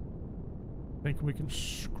think we can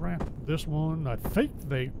scrap this one. I think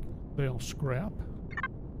they'll scrap.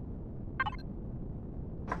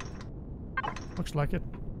 Looks like it.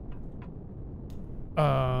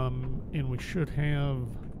 And we should have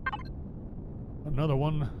another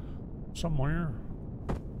one somewhere.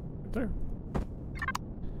 Right there.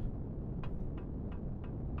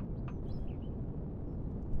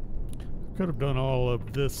 Could have done all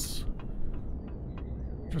of this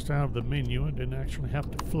just out of the menu. I didn't actually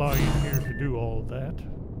have to fly in here to do all of that.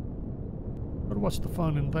 But what's the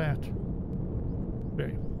fun in that?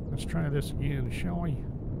 Okay, let's try this again, shall we?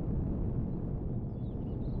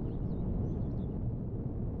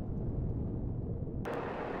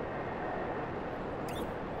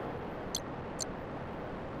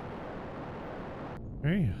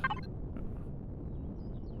 Okay.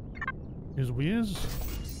 Is we is.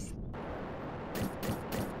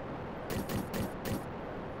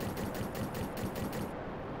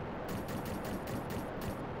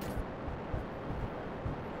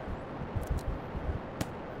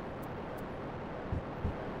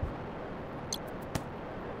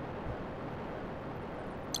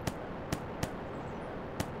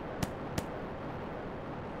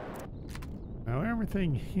 Now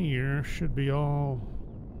everything here should be all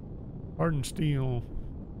hardened steel.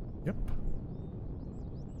 Yep.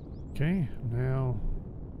 Okay, now.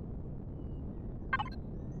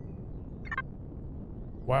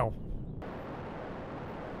 Wow.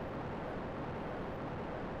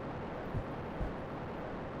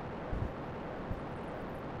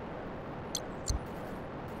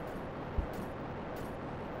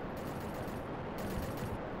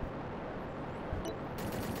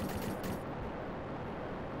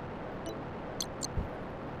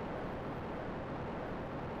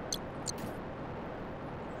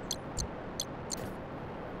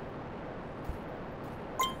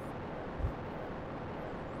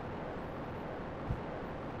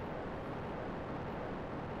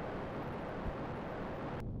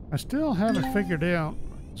 I still haven't figured out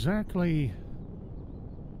exactly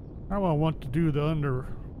how I want to do the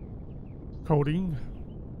undercoating.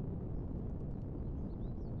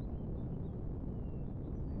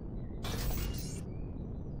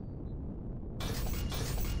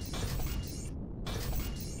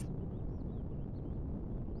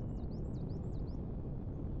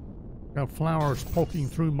 Got flowers poking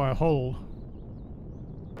through my hole.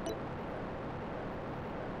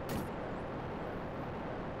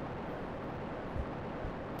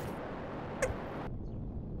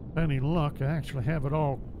 Any luck, I actually have it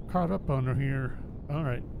all caught up under here. All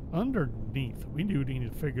right, underneath, we do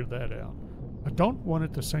need to figure that out. I don't want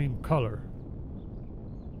it the same color.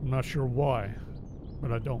 I'm not sure why,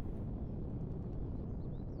 but I don't.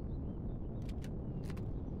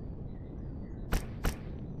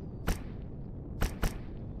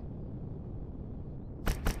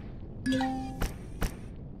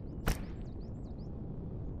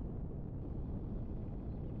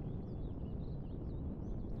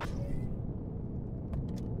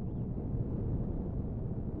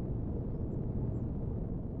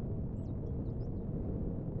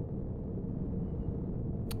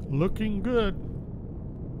 Looking good.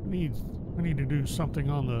 We need to do something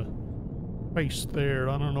on the face there.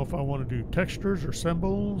 I don't know if I want to do textures or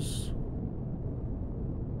symbols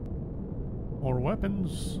or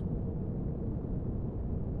weapons.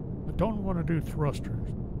 I don't want to do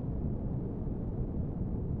thrusters.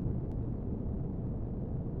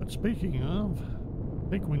 But speaking of, I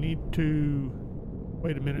think we need to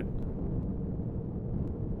wait a minute.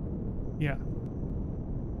 Yeah.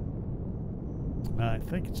 I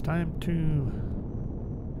think it's time to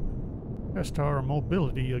test our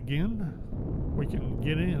mobility again. We can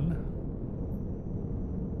get in.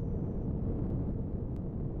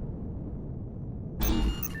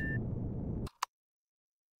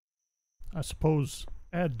 I suppose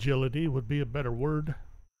agility would be a better word.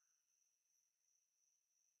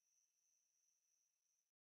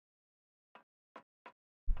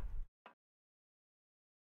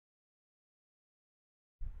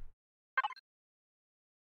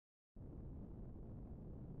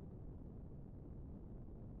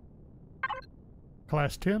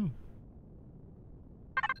 Class 10.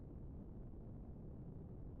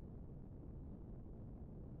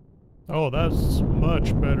 Oh, that's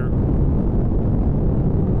much better.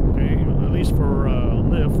 Okay, at least for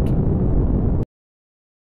lift.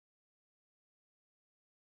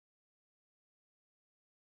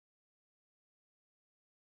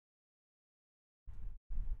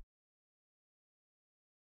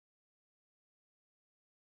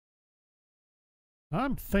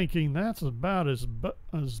 I'm thinking that's about as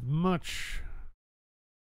much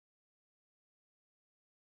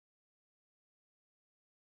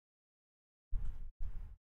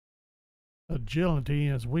agility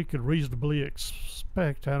as we could reasonably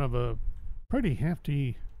expect out of a pretty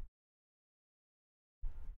hefty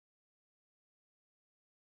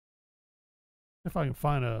if I can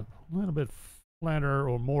find a little bit flatter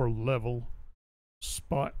or more level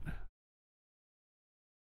spot.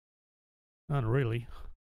 Not really,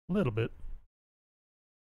 a little bit.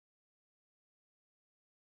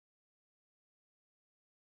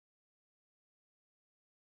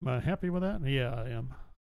 Am I happy with that? Yeah, I am.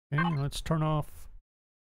 Okay, let's turn off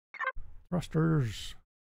thrusters.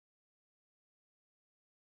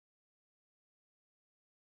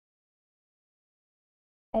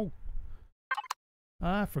 Oh,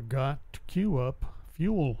 I forgot to queue up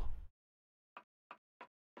fuel.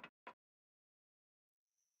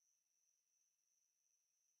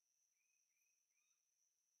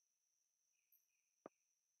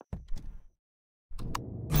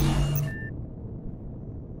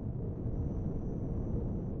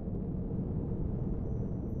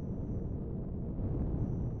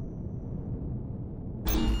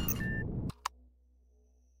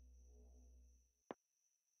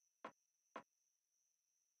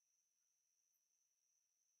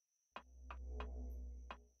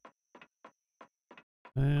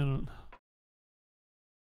 And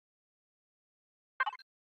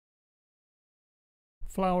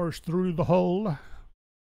flowers through the hole.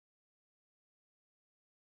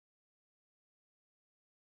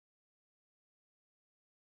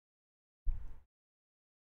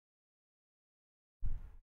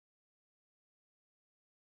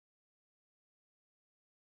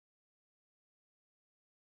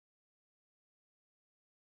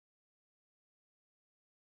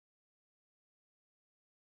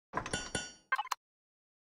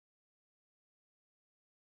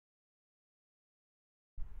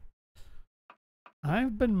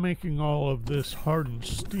 I've been making all of this hardened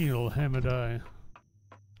steel, haven't I?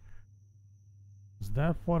 Is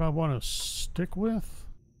that what I want to stick with?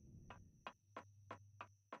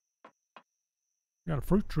 Got a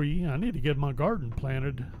fruit tree. I need to get my garden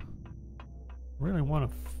planted. Really want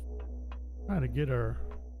to try to get our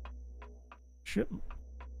ship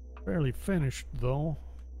fairly finished, though.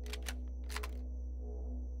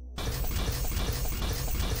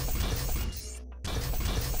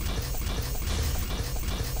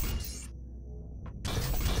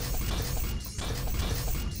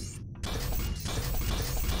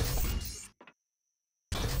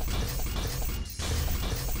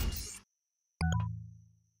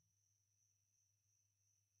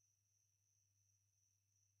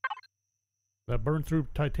 Did I burn through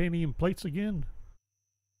titanium plates again?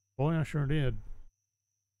 Boy, I sure did.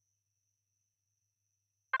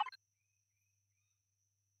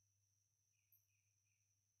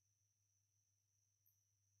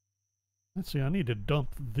 Let's see, I need to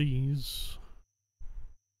dump these.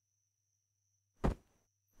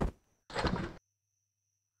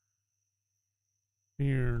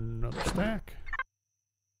 Here, another stack.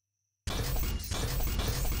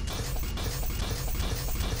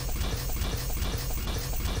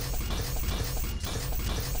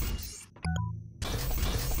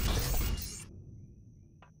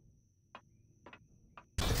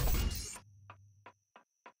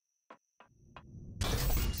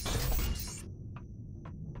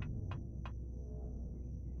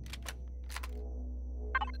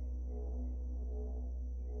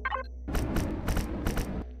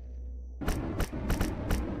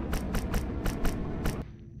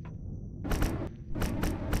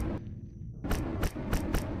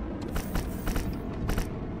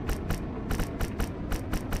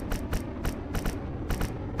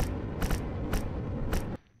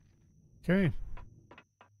 Okay.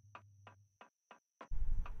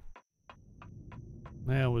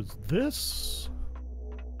 Now, is this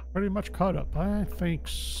pretty much caught up? I think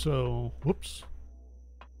so. Whoops.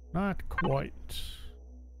 Not quite.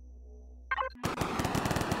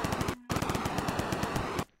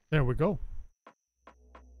 There we go.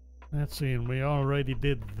 Let's see, and we already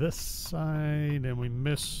did this side, and we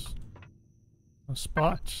missed a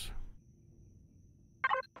spot.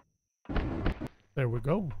 There we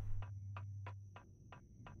go.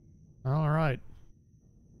 All right.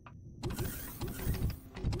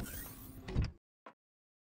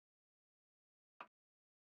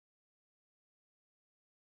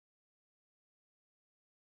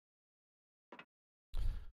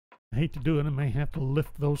 I hate to do it. I may have to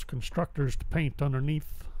lift those constructors to paint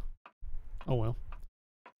underneath. Oh well.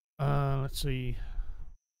 Let's see.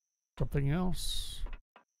 Something else.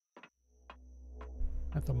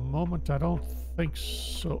 At the moment, I don't think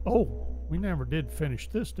so. Oh, we never did finish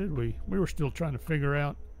this, did we? We were still trying to figure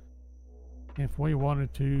out if we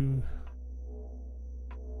wanted to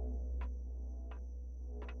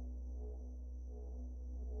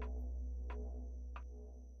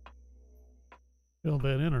fill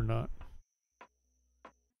that in or not.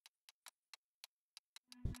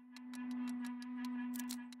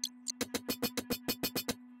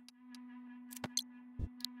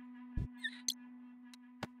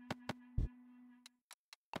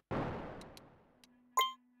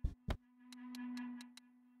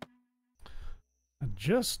 I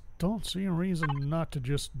just don't see a reason not to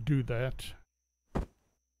just do that.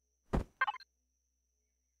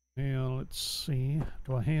 Now, let's see.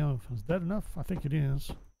 Do I have... Is that enough? I think it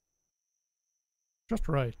is. Just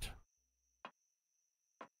right.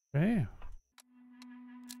 Okay.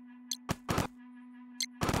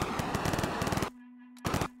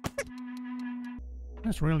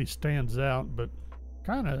 This really stands out, but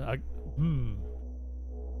kind of...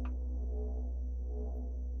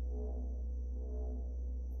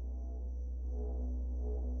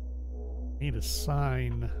 Need a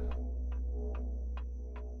sign.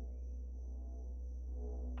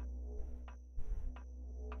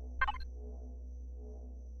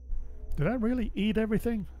 Did I really eat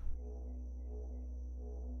everything?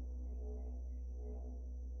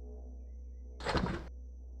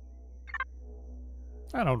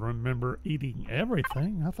 I don't remember eating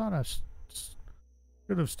everything. I thought I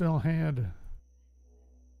should have still had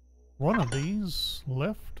one of these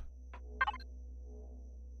left.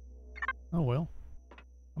 Oh well.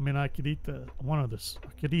 I mean, I could eat I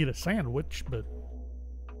could eat a sandwich, but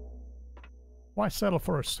why settle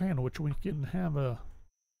for a sandwich when you can have a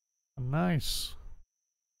nice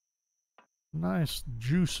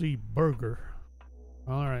juicy burger?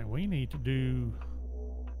 All right, we need to do...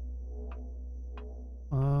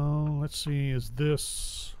 let's see, is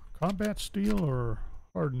this combat steel or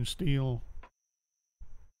hardened steel?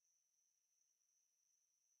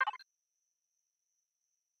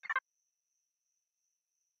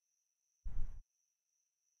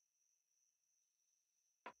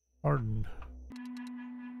 Hardened.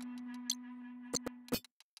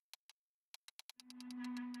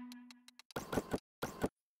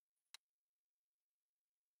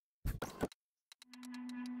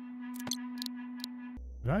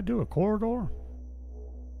 Did I do a corridor?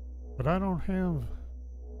 But I don't have...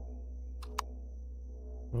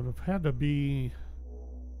 Would have had to be...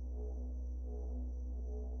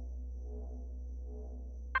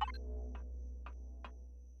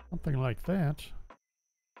 something like that.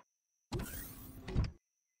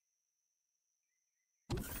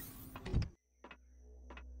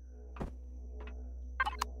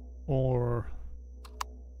 Or...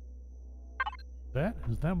 that?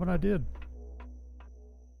 Is that what I did?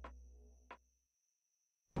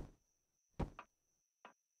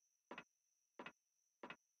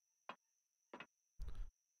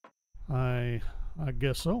 I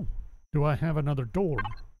guess so. Do I have another door?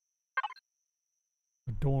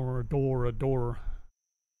 A door, a door, a door.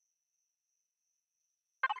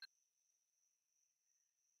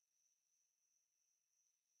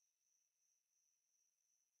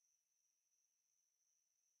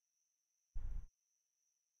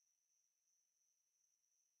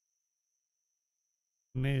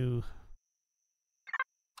 No.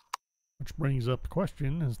 Which brings up the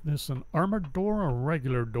question, is this an armored door or a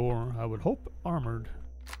regular door? I would hope armored.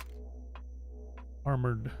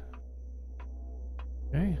 Armored.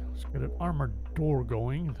 Okay, let's get an armored door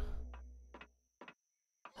going.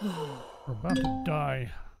 We're about to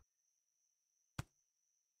die.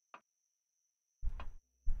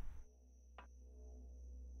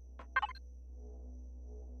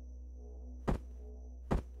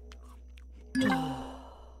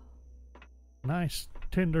 Nice,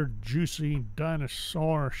 tender, juicy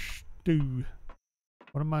dinosaur stew.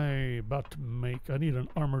 What am I about to make? I need an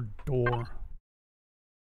armored door.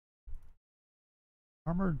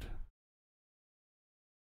 Armored?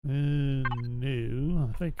 No,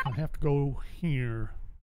 I think I have to go here.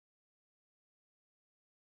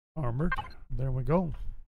 Armored. There we go.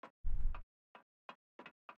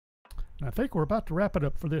 And I think we're about to wrap it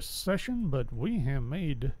up for this session, but we have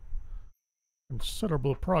made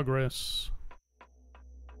considerable progress.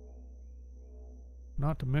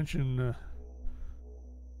 Not to mention a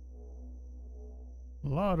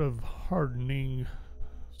lot of hardening,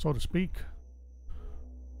 so to speak.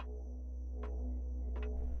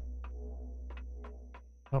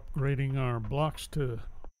 Upgrading our blocks to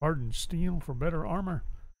hardened steel for better armor.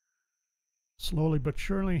 Slowly but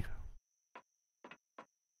surely.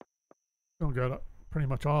 Still got pretty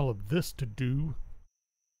much all of this to do.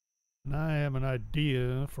 And I have an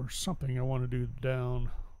idea for something I want to do down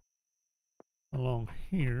along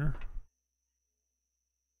here.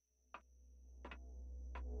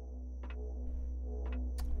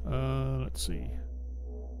 Let's see.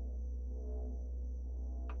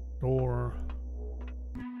 Door.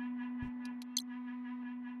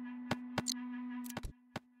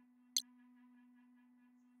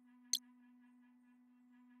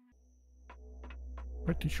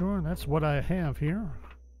 Pretty sure that's what I have here.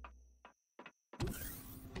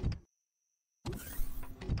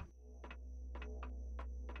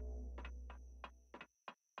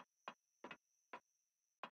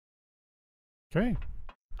 Okay.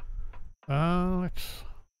 Let's...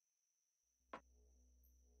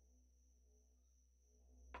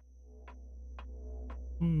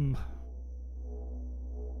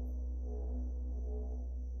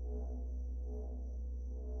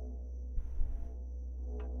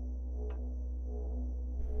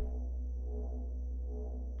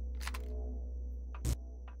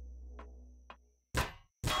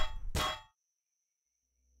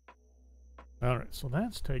 All right, so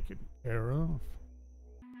that's taken care of.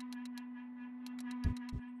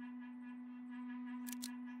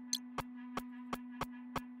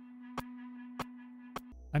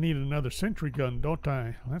 I need another sentry gun, don't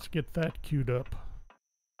I? Let's get that queued up.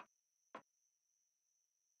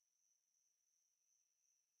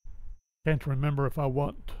 Can't remember if I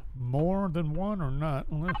want more than one or not.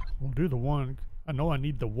 We'll do the one. I know I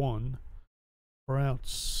need the one for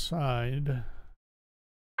outside.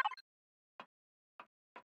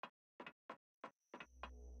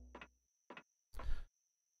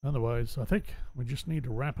 Otherwise, I think we just need to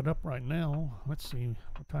wrap it up right now. Let's see,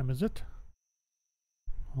 what time is it?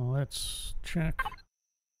 Well, let's check.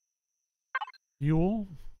 Fuel.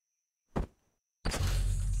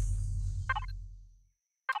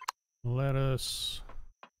 Let's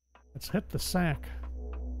hit the sack.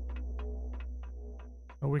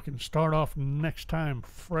 So we can start off next time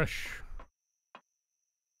fresh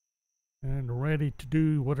and ready to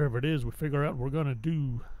do whatever it is we figure out we're going to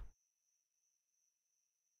do.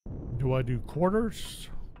 Do I do quarters?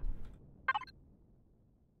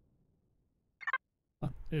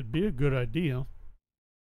 It'd be a good idea.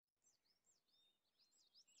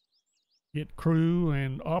 Get crew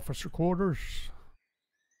and officer quarters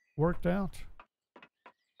worked out.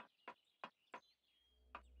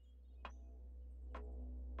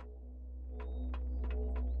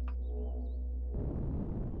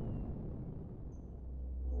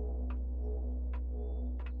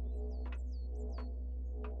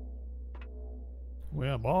 We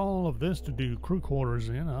have all of this to do crew quarters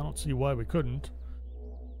in. I don't see why we couldn't.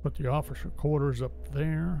 Put the officer quarters up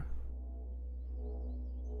there.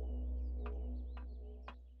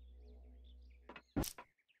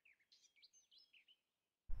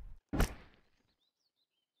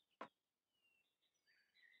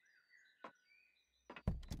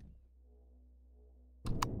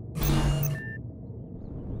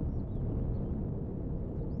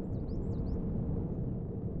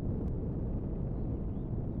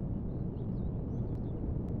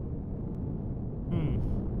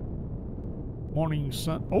 Morning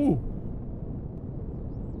sun. Oh!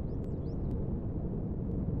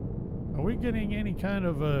 Are we getting any kind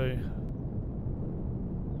of a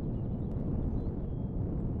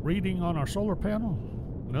reading on our solar panel?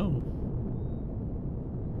 No.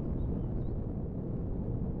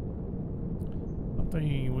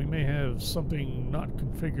 Something, we may have something not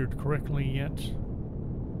configured correctly yet.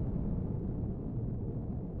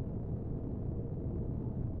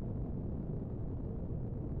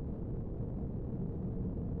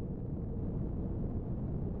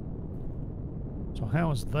 So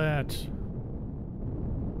how is that?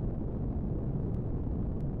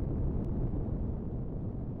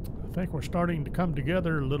 I think we're starting to come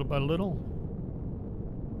together little by little,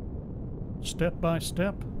 step by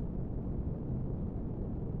step.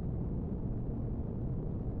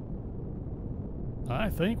 I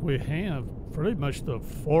think we have pretty much the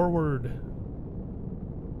forward,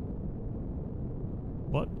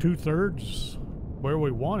 what, 2/3 where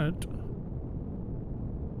we want it.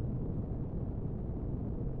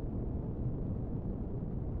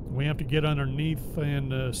 We have to get underneath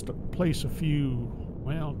and place a few,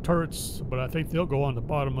 well, turrets, but I think they'll go on the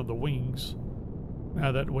bottom of the wings.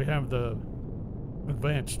 Now that we have the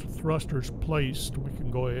advanced thrusters placed, we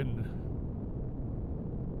can go ahead and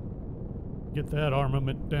get that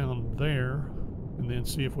armament down there, and then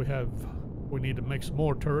see if we need to make some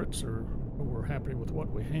more turrets, or we're happy with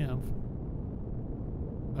what we have.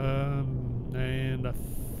 And I'm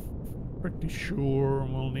pretty sure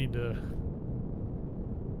we'll need to...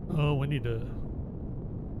 Oh, we need to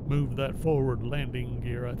move that forward landing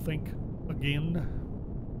gear, I think, again.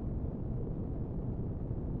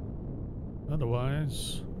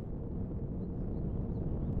 Otherwise,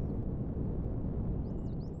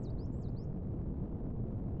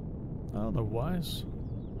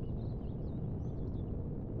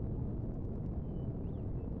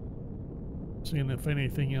 seeing if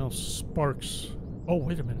anything else sparks. Oh,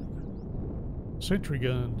 wait a minute. Sentry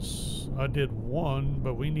guns. I did one,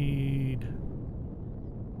 but we need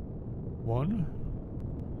one.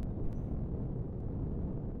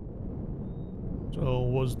 So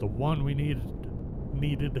was the one we needed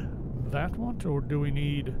that one, or do we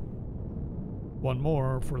need one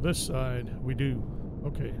more for this side? We do.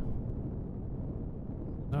 Okay.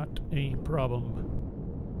 Not a problem.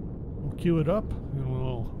 We'll queue it up and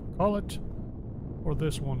we'll call it for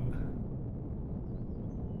this one.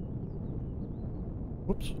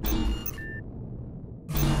 Whoops.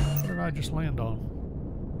 What did I just land on?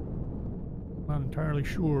 Not entirely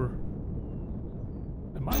sure.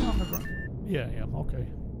 Am I on the ground? Yeah, I am. Okay.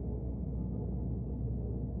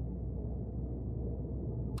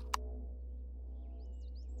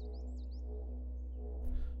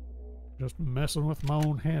 Just messing with my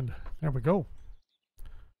own head. There we go.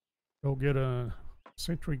 Go get a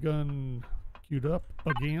sentry gun queued up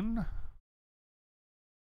again.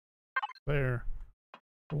 There.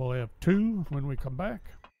 We'll have two when we come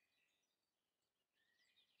back.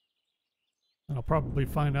 And I'll probably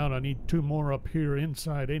find out I need two more up here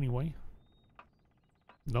inside anyway.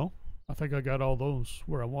 No, I think I got all those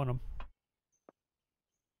where I want them.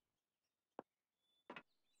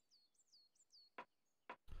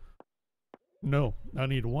 No, I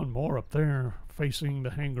need one more up there facing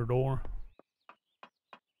the hangar door.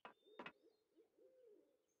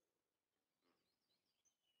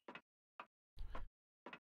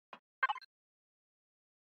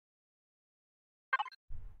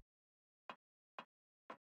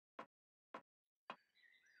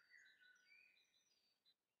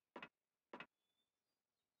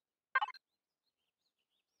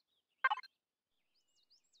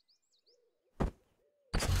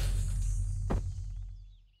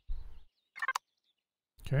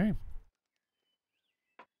 Okay.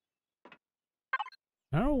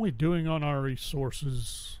 How are we doing on our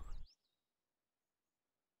resources?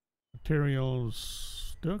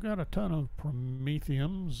 Materials. Still got a ton of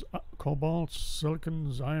promethiums, cobalt,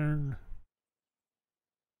 silicons, iron.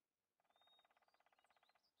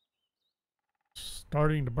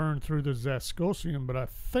 Starting to burn through the zascosium, but I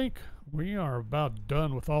think we are about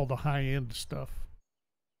done with all the high-end stuff.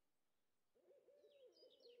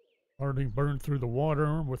 Starting to burn through the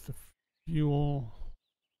water with the fuel.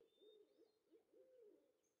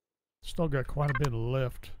 Still got quite a bit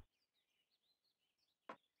left.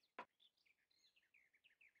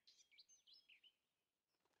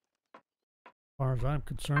 As far as I'm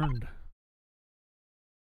concerned.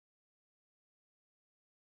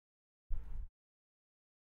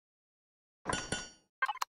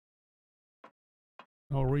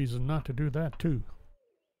 No reason not to do that too.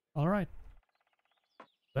 All right.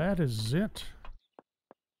 That is it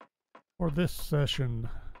for this session.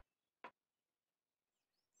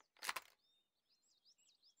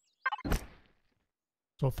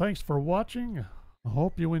 So thanks for watching. I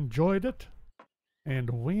hope you enjoyed it, and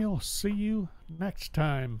we'll see you next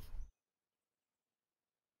time.